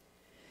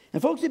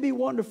 And folks, it'd be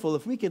wonderful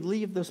if we could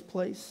leave this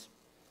place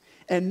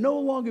and no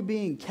longer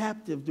being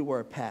captive to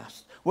our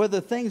past, whether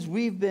things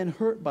we've been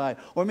hurt by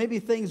or maybe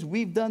things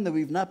we've done that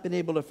we've not been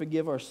able to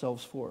forgive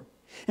ourselves for.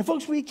 And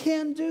folks, we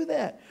can do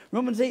that.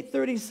 Romans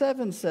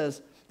 8:37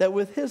 says that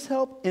with his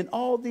help in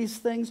all these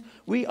things,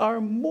 we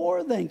are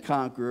more than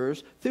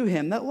conquerors through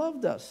him that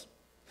loved us.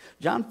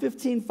 John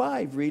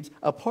 15:5 reads,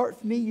 apart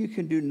from me you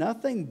can do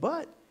nothing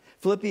but.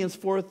 Philippians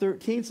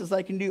 4:13 says,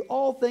 I can do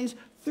all things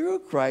through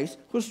Christ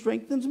who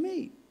strengthens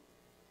me.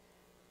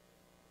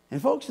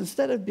 And folks,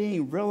 instead of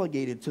being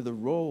relegated to the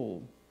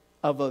role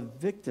of a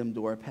victim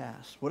to our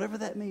past, whatever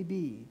that may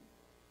be,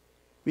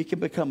 we can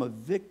become a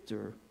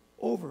victor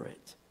over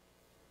it.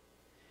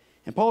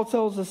 And Paul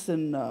tells us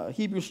in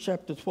Hebrews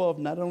chapter 12,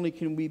 not only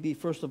can we be,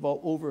 first of all,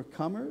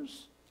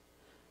 overcomers,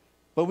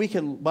 but we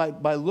can,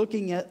 by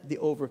looking at the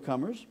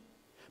overcomers,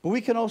 but we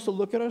can also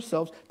look at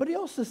ourselves. But he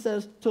also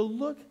says to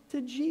look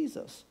to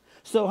Jesus.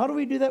 So how do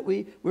we do that?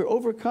 We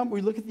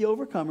look at the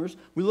overcomers,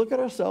 we look at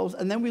ourselves,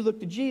 and then we look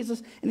to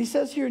Jesus. And he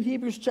says here in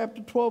Hebrews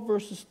chapter 12,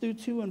 verses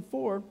 2 and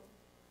 4,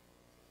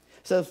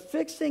 says,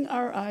 fixing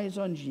our eyes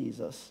on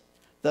Jesus,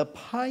 the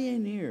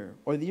pioneer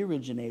or the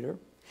originator,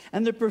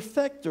 and the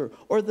perfecter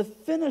or the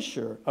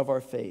finisher of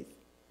our faith.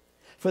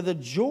 For the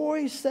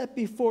joy set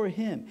before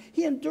him,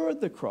 he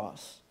endured the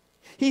cross.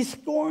 He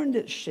scorned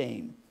its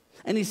shame,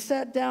 and he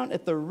sat down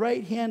at the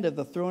right hand of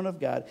the throne of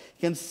God.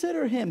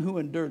 Consider him who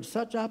endured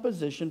such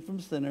opposition from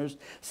sinners,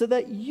 so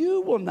that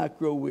you will not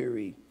grow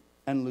weary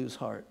and lose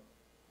heart.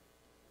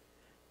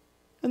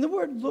 And the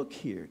word look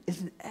here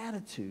is an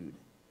attitude.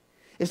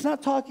 It's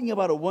not talking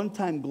about a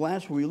one-time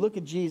glance where we look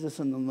at Jesus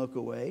and then look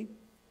away.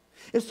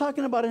 It's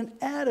talking about an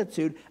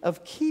attitude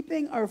of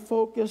keeping our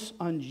focus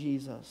on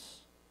Jesus.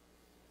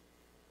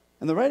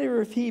 And the writer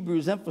of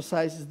Hebrews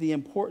emphasizes the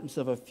importance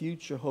of a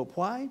future hope.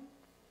 Why?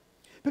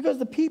 Because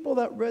the people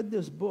that read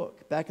this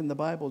book back in the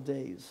Bible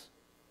days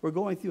were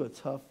going through a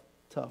tough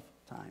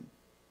time.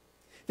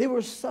 They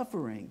were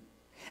suffering,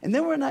 and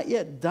they were not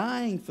yet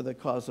dying for the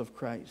cause of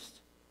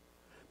Christ,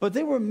 but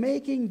they were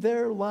making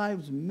their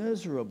lives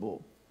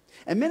miserable.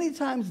 And many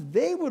times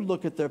they would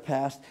look at their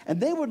past, and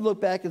they would look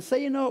back and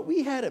say, you know,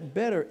 we had it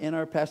better in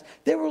our past.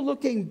 They were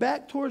looking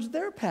back towards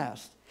their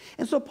past.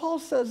 And so Paul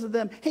says to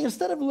them, hey,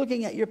 instead of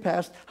looking at your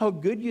past, how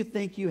good you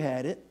think you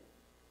had it,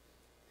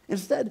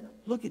 instead,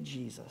 look at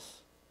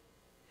Jesus.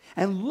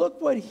 And look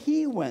what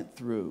he went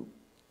through.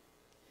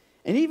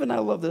 And even I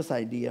love this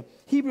idea.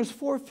 Hebrews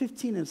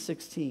 4:15 and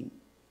 16.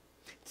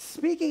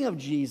 Speaking of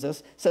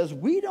Jesus, says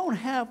we don't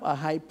have a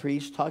high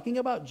priest, talking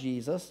about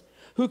Jesus,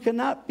 who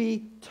cannot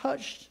be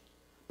touched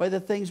by the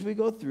things we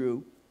go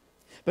through,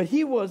 but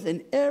he was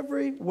in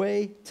every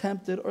way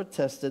tempted or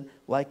tested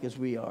like as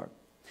we are.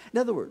 In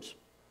other words,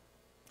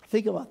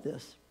 think about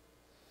this.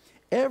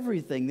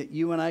 Everything that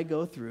you and I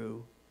go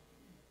through,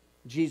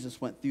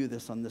 Jesus went through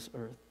this on this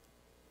earth.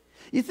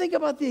 You think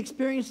about the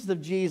experiences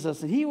of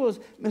Jesus, and he was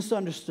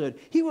misunderstood.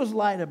 He was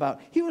lied about.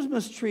 He was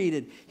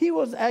mistreated. He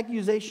was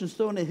accusations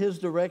thrown in his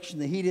direction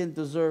that he didn't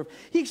deserve.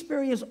 He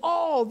experienced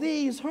all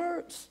these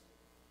hurts.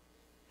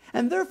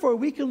 And therefore,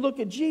 we can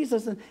look at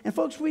Jesus, and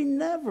folks, we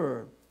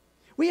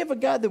have a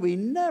God that we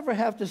never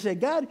have to say,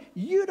 God,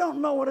 you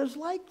don't know what it's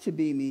like to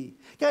be me.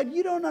 God,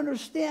 you don't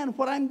understand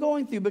what I'm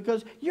going through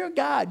because you're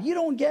God. You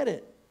don't get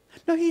it.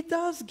 No, he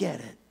does get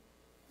it.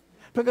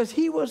 Because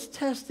he was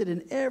tested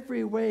in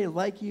every way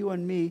like you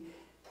and me,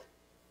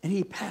 and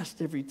he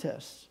passed every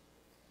test.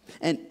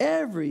 And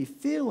every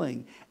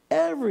feeling,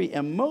 every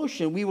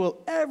emotion we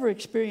will ever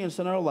experience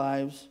in our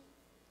lives,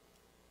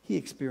 he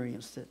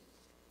experienced it.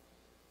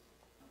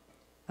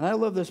 And I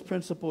love this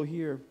principle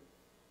here,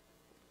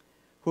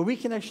 where we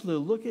can actually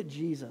look at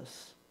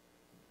Jesus,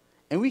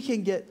 and we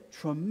can get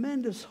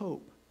tremendous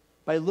hope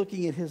by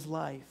looking at his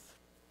life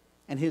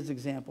and his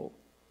example.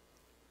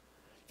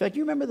 In fact,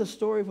 you remember the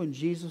story when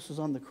Jesus was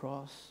on the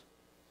cross?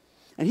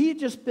 And he had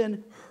just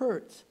been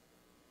hurt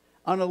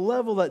on a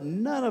level that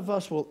none of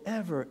us will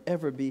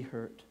ever be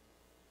hurt.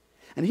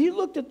 And he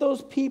looked at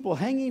those people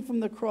hanging from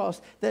the cross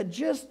that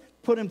just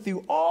put him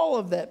through all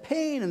of that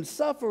pain and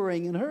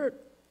suffering and hurt.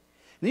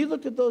 And he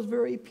looked at those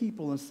very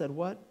people and said,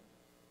 what?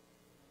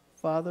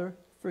 Father,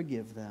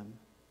 forgive them,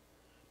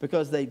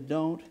 because they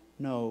don't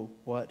know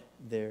what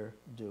they're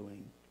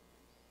doing.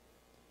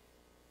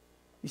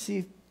 You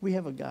see, we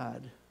have a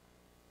God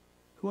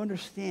who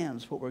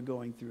understands what we're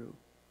going through.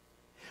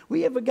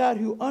 We have a God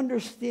who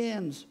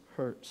understands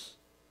hurts.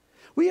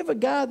 We have a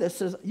God that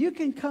says, you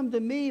can come to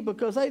me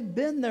because I've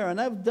been there and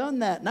I've done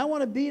that, and I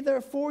want to be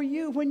there for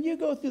you when you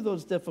go through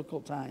those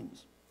difficult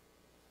times.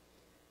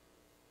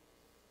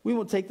 We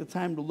won't take the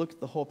time to look at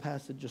the whole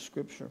passage of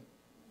Scripture.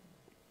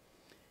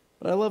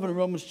 But I love in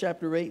Romans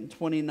chapter 8 and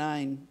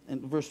 29,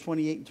 and verse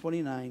 28 and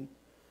 29,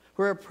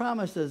 where it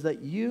promises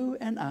that you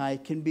and I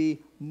can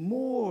be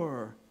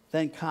more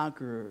than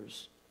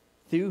conquerors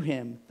through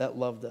him that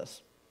loved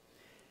us.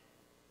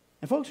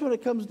 And folks, when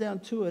it comes down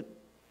to it,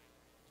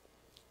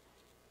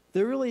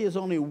 there really is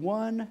only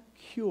one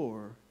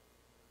cure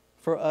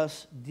for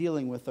us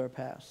dealing with our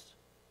past.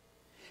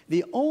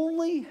 The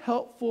only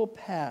helpful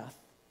path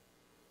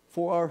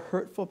for our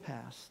hurtful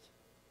past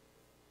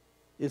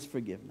is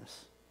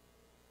forgiveness.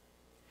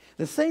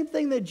 The same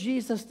thing that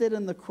Jesus did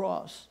on the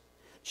cross,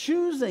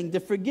 choosing to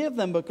forgive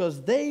them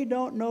because they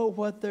don't know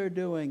what they're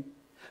doing.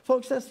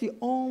 Folks, that's the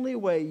only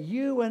way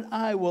you and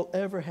I will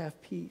ever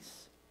have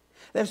peace.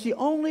 That's the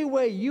only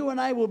way you and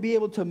I will be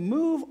able to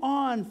move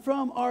on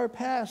from our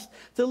past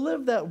to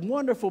live that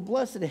wonderful,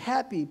 blessed,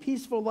 happy,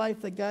 peaceful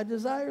life that God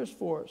desires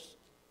for us.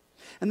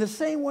 And the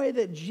same way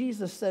that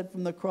Jesus said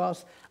from the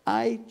cross,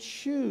 I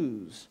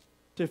choose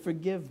to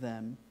forgive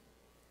them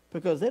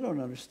because they don't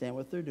understand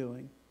what they're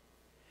doing.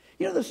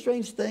 You know the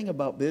strange thing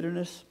about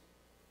bitterness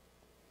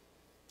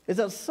is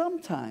that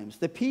sometimes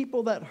the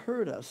people that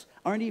hurt us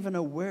aren't even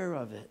aware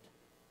of it.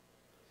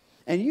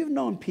 And you've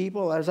known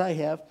people, as I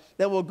have,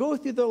 that will go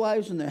through their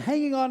lives and they're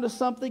hanging on to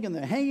something and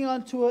they're hanging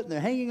on to it and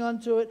they're hanging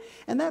on to it,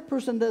 and that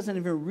person doesn't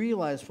even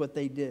realize what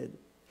they did.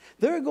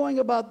 They're going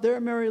about their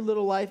merry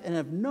little life and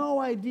have no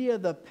idea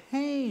the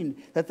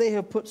pain that they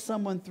have put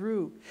someone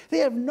through. They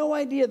have no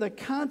idea the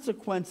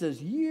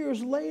consequences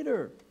years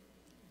later.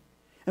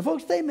 And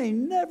folks, they may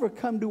never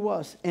come to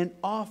us and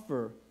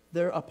offer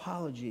their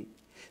apology.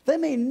 They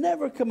may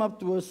never come up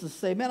to us and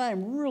say, man,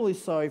 I'm really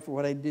sorry for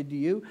what I did to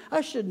you.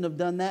 I shouldn't have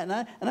done that,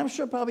 and I'm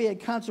sure probably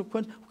had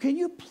consequences. Can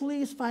you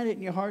please find it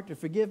in your heart to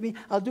forgive me?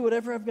 I'll do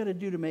whatever I've got to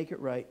do to make it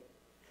right.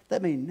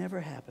 That may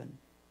never happen.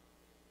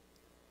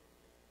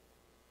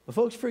 But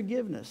folks,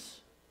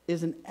 forgiveness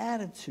is an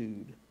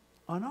attitude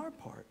on our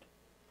part.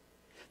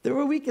 That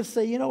where we can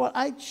say, you know what,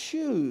 I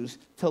choose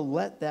to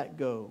let that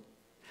go.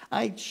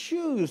 I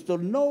choose to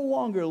no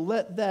longer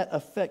let that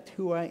affect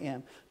who I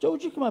am. Joe,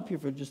 would you come up here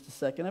for just a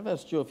second? I've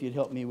asked Joe if you'd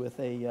help me with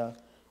an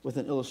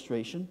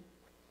illustration.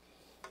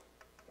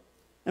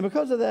 And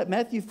because of that,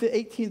 Matthew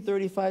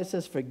 18:35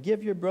 says,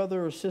 forgive your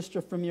brother or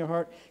sister from your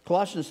heart.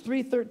 Colossians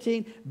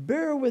 3:13,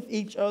 bear with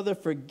each other,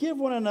 forgive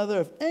one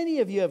another. If any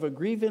of you have a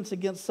grievance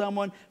against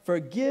someone,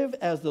 forgive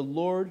as the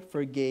Lord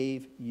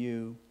forgave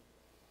you.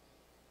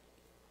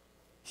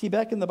 See,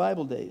 back in the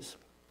Bible days,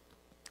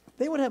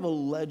 they would have a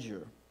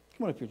ledger.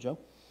 Come on up here, Joe.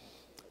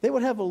 They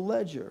would have a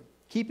ledger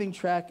keeping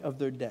track of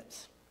their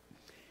debts.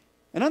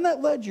 And on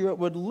that ledger, it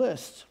would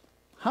list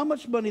how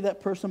much money that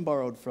person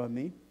borrowed from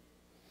me,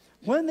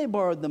 when they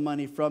borrowed the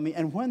money from me,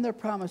 and when they're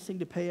promising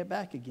to pay it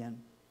back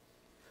again.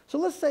 So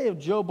let's say if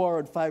Joe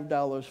borrowed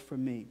 $5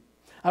 from me.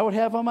 I would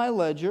have on my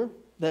ledger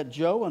that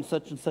Joe on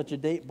such and such a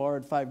date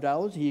borrowed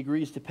 $5. He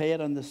agrees to pay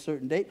it on this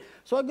certain date.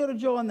 So I'd go to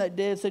Joe on that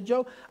day and say,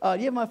 Joe, do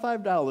you have my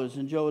 $5?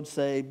 And Joe would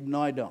say,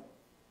 no, I don't.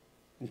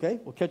 Okay,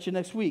 we'll catch you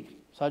next week.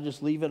 So I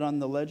just leave it on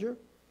the ledger.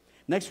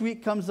 Next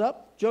week comes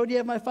up, Joe, do you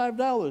have my $5?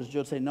 Joe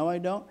would say, no, I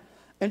don't.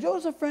 And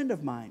Joe's a friend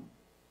of mine.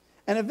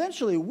 And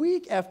eventually,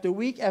 week after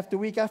week after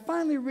week, I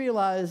finally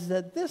realized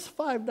that this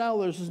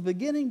 $5 is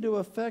beginning to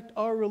affect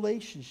our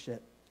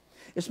relationship.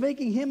 It's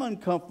making him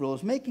uncomfortable.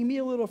 It's making me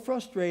a little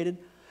frustrated.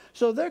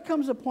 So there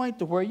comes a point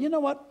to where, you know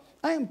what?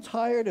 I am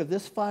tired of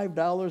this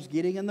 $5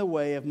 getting in the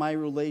way of my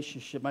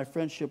relationship, my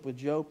friendship with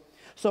Joe.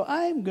 So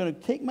I'm going to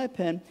take my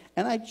pen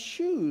and I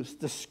choose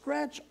to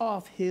scratch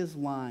off his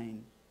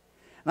line.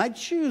 And I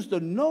choose to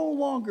no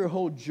longer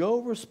hold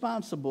Joe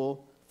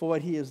responsible for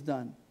what he has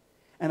done.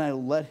 And I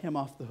let him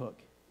off the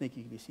hook. Thank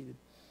you. You can be seated.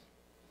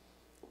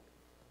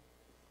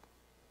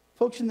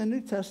 Folks, in the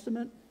New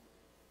Testament,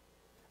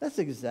 that's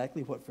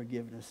exactly what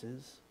forgiveness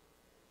is.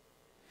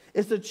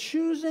 It's the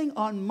choosing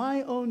on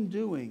my own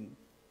doing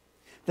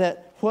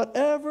that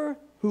whoever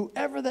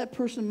that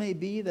person may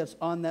be that's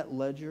on that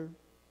ledger,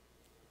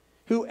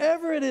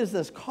 whoever it is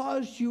that's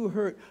caused you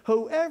hurt,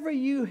 whoever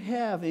you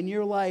have in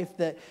your life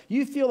that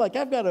you feel like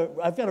I've got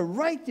a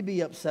right to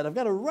be upset, I've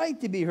got a right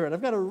to be hurt,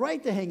 I've got a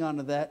right to hang on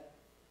to that,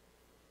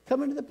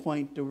 coming to the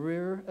point to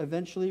where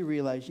eventually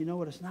realize, you know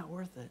what, it's not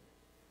worth it.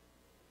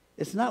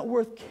 It's not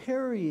worth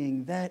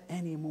carrying that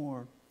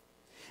anymore.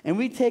 And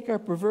we take our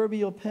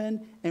proverbial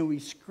pen and we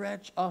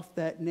scratch off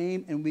that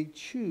name and we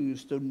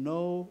choose to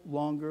no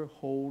longer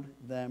hold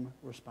them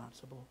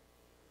responsible.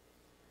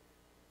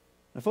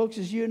 Now, folks,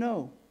 as you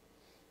know,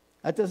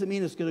 that doesn't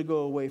mean it's going to go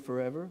away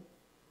forever.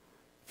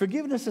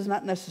 Forgiveness is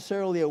not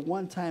necessarily a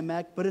one-time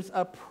act, but it's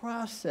a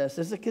process.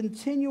 It's a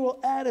continual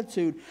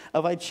attitude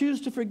of I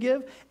choose to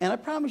forgive, and I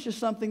promise you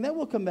something, that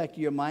will come back to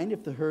your mind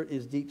if the hurt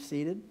is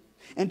deep-seated,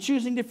 and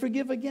choosing to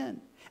forgive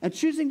again, and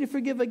choosing to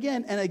forgive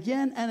again, and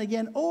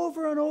again,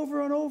 over and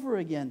over and over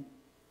again.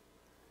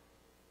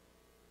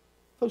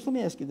 Folks, let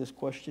me ask you this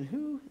question.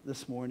 Who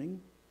this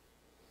morning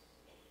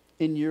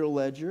in your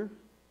ledger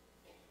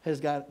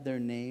has got their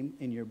name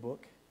in your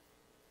book?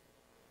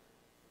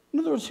 In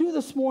other words, who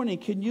this morning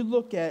can you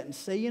look at and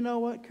say, you know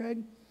what,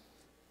 Craig?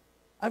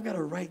 I've got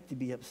a right to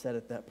be upset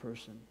at that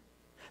person.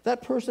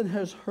 That person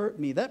has hurt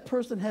me. That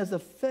person has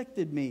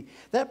affected me.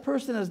 That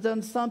person has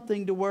done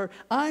something to where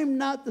I'm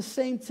not the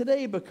same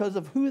today because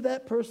of who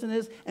that person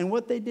is and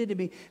what they did to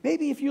me.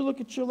 Maybe if you look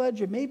at your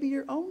ledger, maybe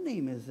your own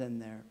name is in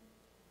there.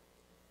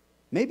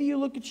 Maybe you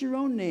look at your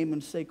own name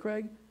and say,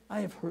 Craig,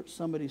 I have hurt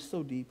somebody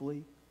so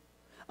deeply.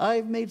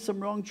 I've made some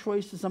wrong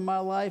choices in my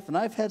life, and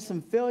I've had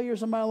some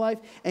failures in my life.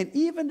 And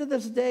even to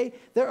this day,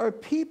 there are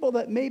people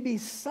that may be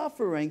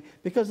suffering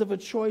because of a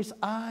choice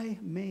I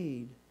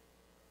made.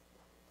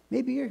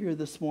 Maybe you're here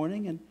this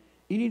morning and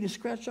you need to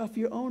scratch off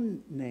your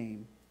own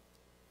name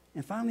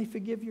and finally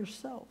forgive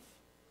yourself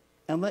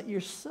and let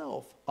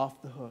yourself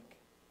off the hook.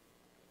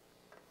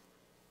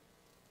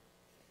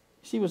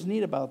 See what's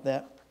neat about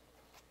that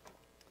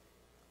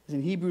is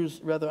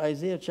in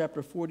Isaiah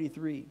chapter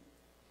 43,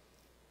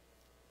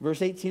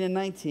 verse 18 and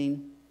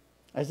 19,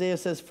 Isaiah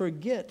says,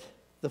 forget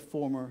the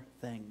former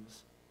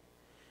things.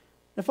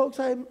 Now, folks,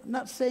 I'm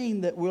not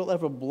saying that we'll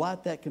ever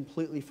blot that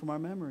completely from our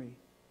memory.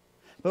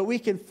 But we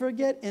can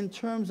forget in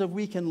terms of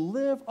we can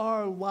live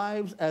our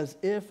lives as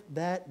if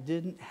that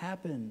didn't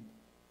happen.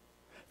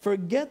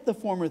 Forget the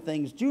former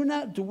things. Do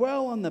not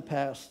dwell on the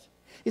past.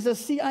 He says,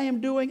 see, I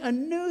am doing a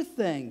new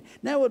thing.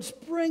 Now it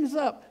springs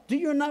up. Do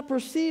you not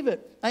perceive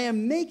it? I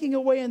am making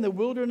a way in the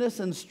wilderness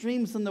and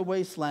streams in the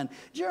wasteland.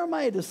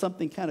 Jeremiah does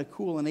something kind of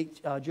cool in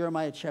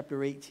Jeremiah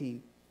chapter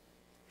 18.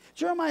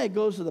 Jeremiah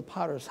goes to the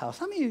potter's house.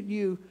 How many of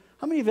you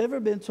have ever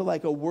been to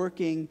like a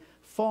working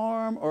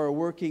farm or a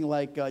working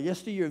like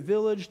yesteryear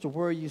village to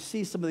where you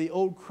see some of the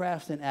old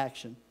crafts in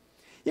action?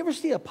 You ever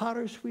see a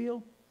potter's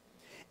wheel?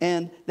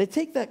 And they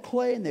take that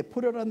clay and they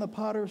put it on the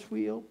potter's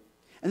wheel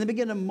and they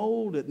begin to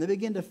mold it and they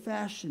begin to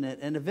fashion it,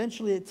 and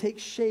eventually it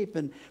takes shape,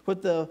 and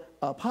what the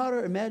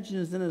potter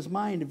imagines in his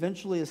mind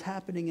eventually is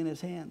happening in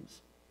his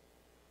hands.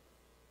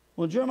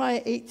 Well, in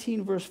Jeremiah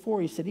 18 verse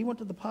 4, he said he went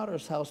to the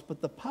potter's house,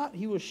 but the pot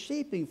he was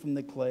shaping from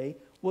the clay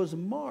was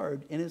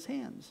marred in his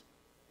hands.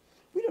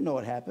 We don't know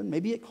what happened.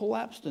 Maybe it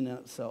collapsed in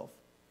itself.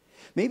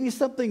 Maybe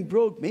something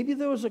broke. Maybe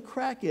there was a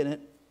crack in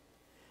it.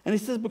 And he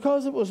says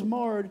because it was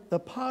marred, the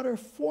potter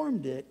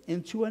formed it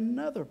into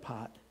another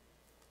pot,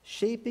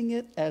 shaping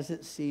it as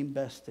it seemed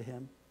best to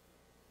him.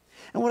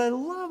 And what I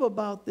love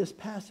about this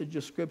passage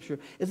of Scripture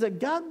is that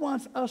God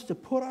wants us to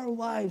put our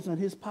lives on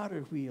his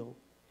potter wheel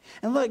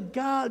and let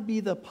God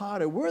be the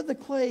potter. We're the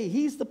clay.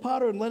 He's the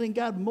potter, and letting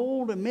God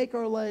mold and make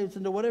our lives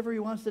into whatever he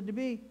wants it to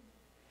be.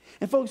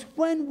 And folks,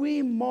 when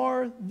we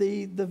mar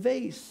the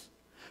vase,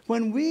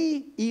 when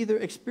we either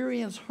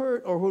experience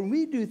hurt or when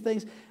we do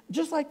things,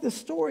 just like the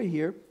story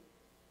here,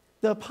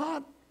 the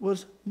pot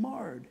was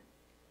marred.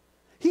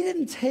 He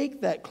didn't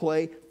take that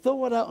clay,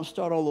 throw it out and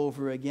start all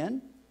over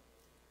again.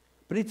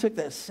 But he took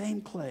that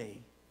same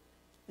clay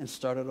and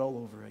started all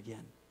over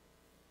again.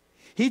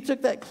 He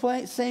took that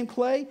same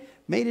clay,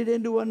 made it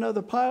into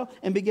another pile,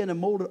 and began to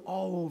mold it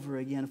all over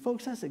again.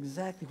 Folks, that's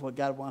exactly what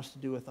God wants to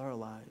do with our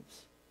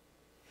lives.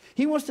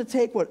 He wants to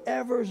take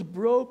whatever's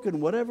broken,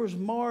 whatever's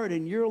marred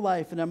in your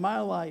life and in my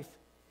life,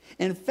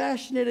 and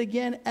fashion it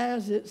again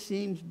as it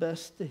seems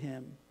best to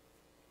him.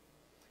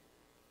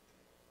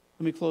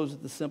 Let me close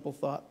with a simple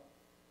thought.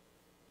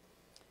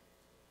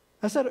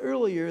 I said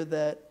earlier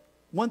that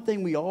one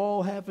thing we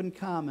all have in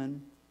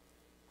common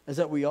is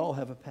that we all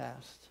have a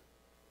past.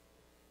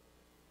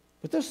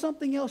 But there's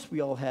something else we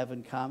all have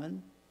in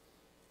common,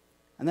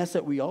 and that's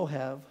that we all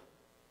have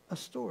a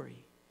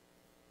story.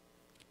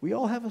 We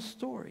all have a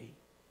story.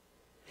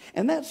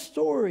 And that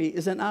story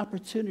is an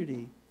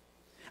opportunity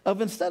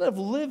of, instead of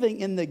living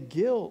in the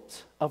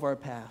guilt of our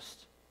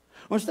past,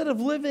 or instead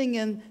of living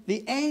in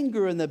the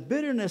anger and the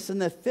bitterness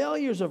and the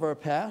failures of our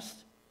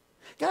past,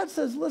 God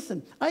says,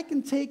 listen, I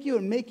can take you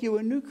and make you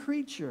a new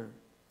creature.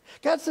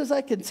 God says,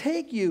 I can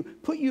take you,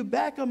 put you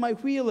back on my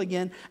wheel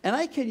again, and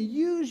I can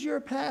use your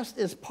past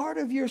as part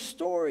of your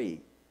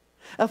story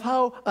of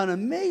how an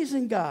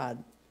amazing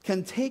God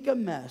can take a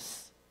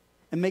mess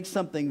and make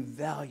something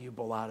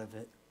valuable out of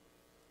it.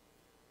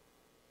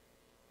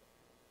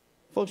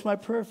 Folks, my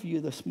prayer for you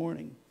this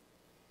morning,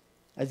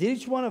 as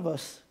each one of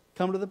us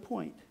come to the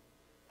point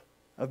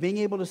of being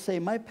able to say,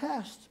 my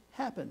past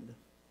happened.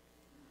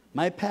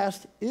 My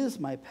past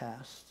is my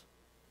past.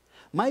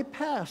 My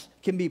past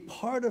can be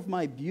part of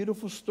my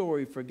beautiful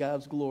story for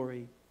God's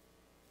glory,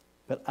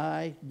 but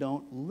I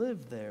don't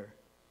live there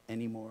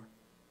anymore.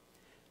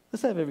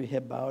 Let's have every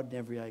head bowed and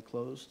every eye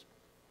closed.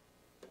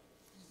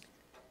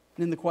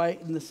 And in the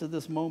quietness of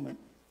this moment,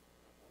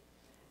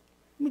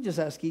 let me just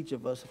ask each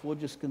of us if we'll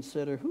just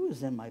consider, who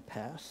is in my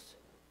past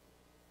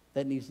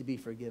that needs to be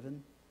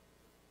forgiven?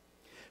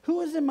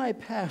 Who is in my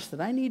past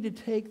that I need to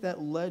take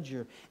that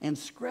ledger and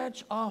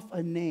scratch off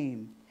a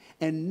name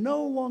and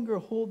no longer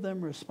hold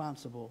them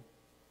responsible?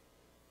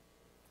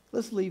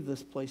 Let's leave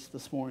this place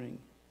this morning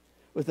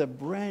with a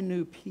brand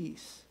new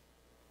peace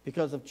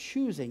because of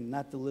choosing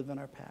not to live in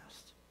our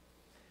past.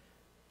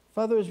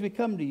 Father, as we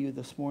come to you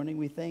this morning,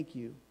 we thank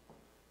you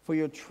for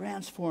your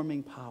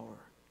transforming power.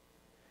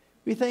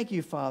 We thank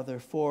you, Father,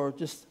 for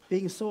just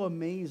being so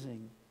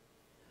amazing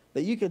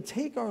that you could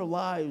take our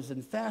lives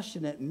and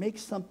fashion it and make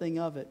something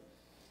of it.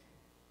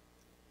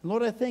 And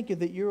Lord, I thank you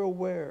that you're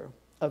aware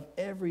of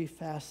every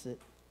facet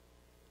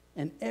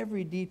and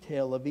every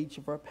detail of each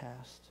of our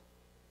past.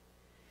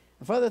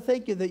 And Father,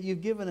 thank you that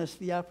you've given us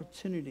the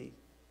opportunity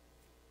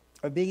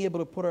of being able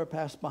to put our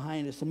past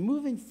behind us and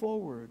moving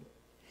forward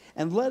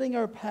and letting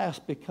our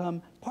past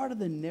become part of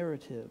the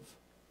narrative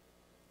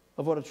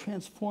of what a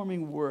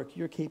transforming work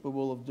you're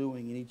capable of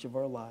doing in each of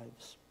our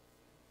lives.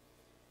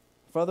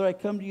 Father, I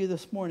come to you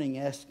this morning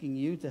asking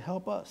you to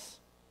help us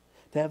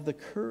to have the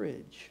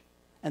courage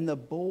and the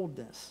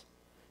boldness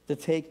to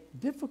take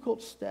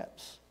difficult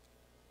steps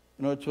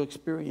in order to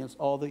experience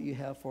all that you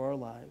have for our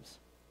lives.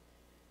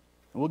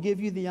 And we'll give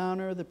you the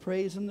honor, the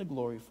praise, and the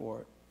glory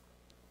for it.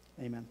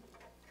 Amen.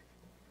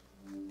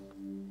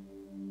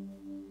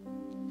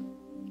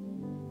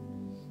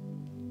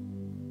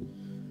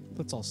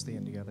 Let's all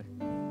stand together.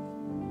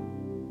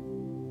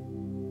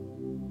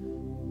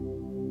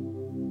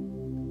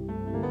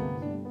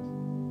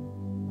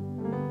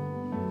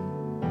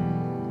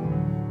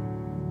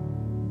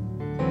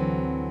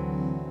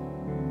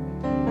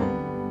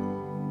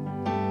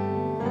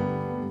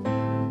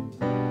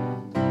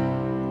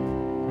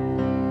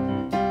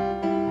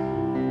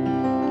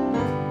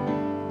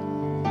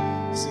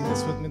 Sing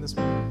this with me this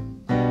morning.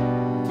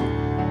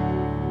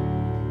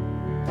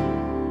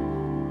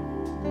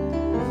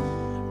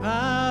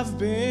 I've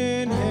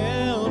been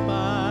held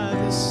by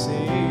the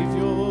Savior.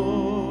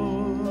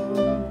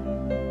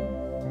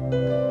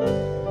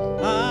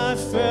 I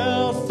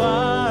felt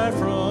fire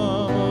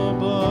from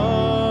above.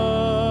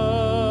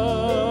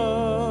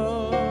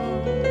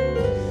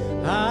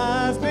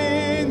 I've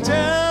been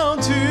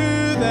down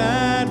to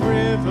that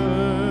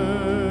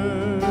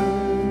river.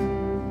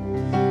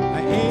 I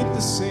ain't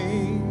the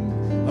same,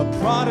 a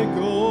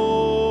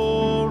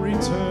prodigal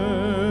return.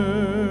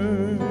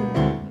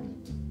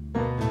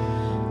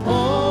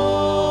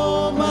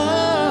 All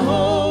my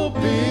hope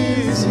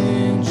is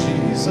in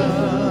Jesus.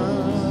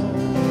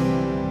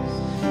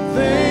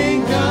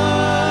 Thank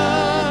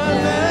God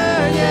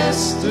that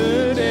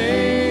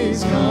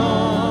yesterday's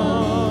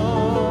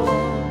gone.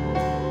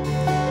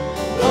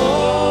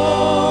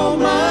 All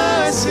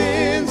my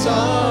sins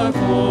are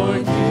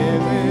forgiven.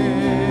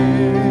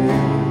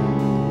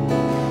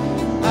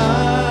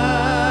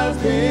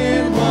 I've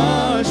been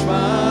washed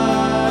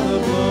by the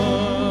blood.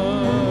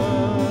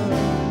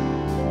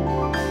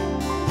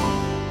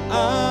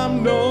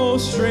 I'm no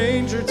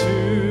stranger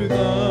to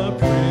the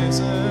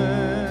prison.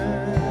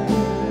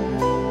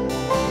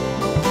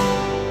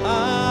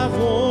 I've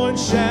worn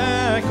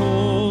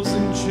shackles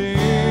and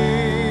chains.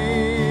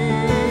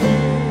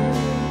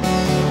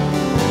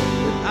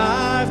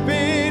 I've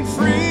been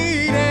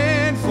freed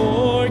and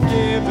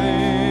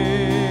forgiven.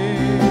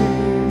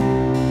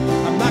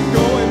 I'm not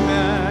going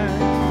back.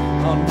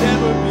 I'll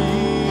never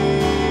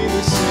be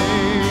the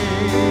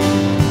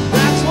same.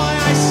 That's why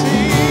I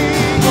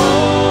sing.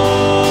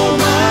 All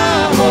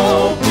my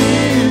hope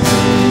is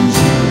in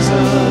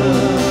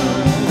Jesus.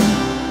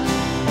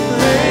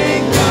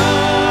 Thank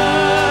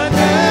God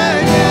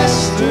that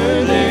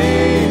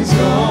yesterday's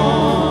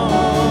gone.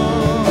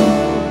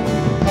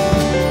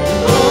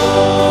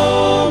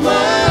 All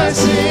my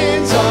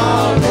sins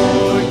are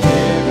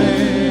forgiven.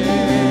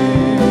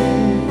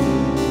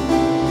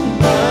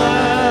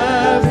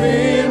 I've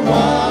been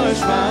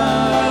washed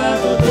by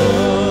the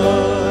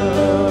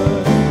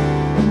blood.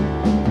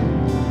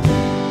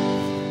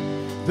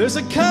 There's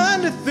a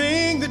kind of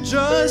thing that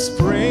just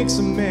breaks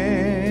a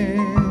man,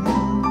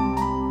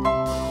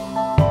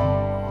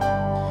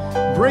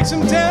 breaks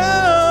him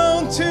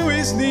down to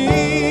his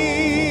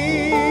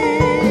knees.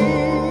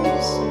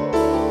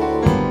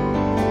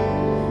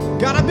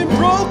 God, I've been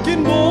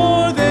broken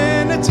more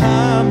than a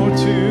time or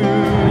two,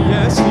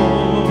 yes,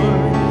 Lord.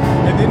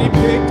 And then he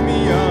picked me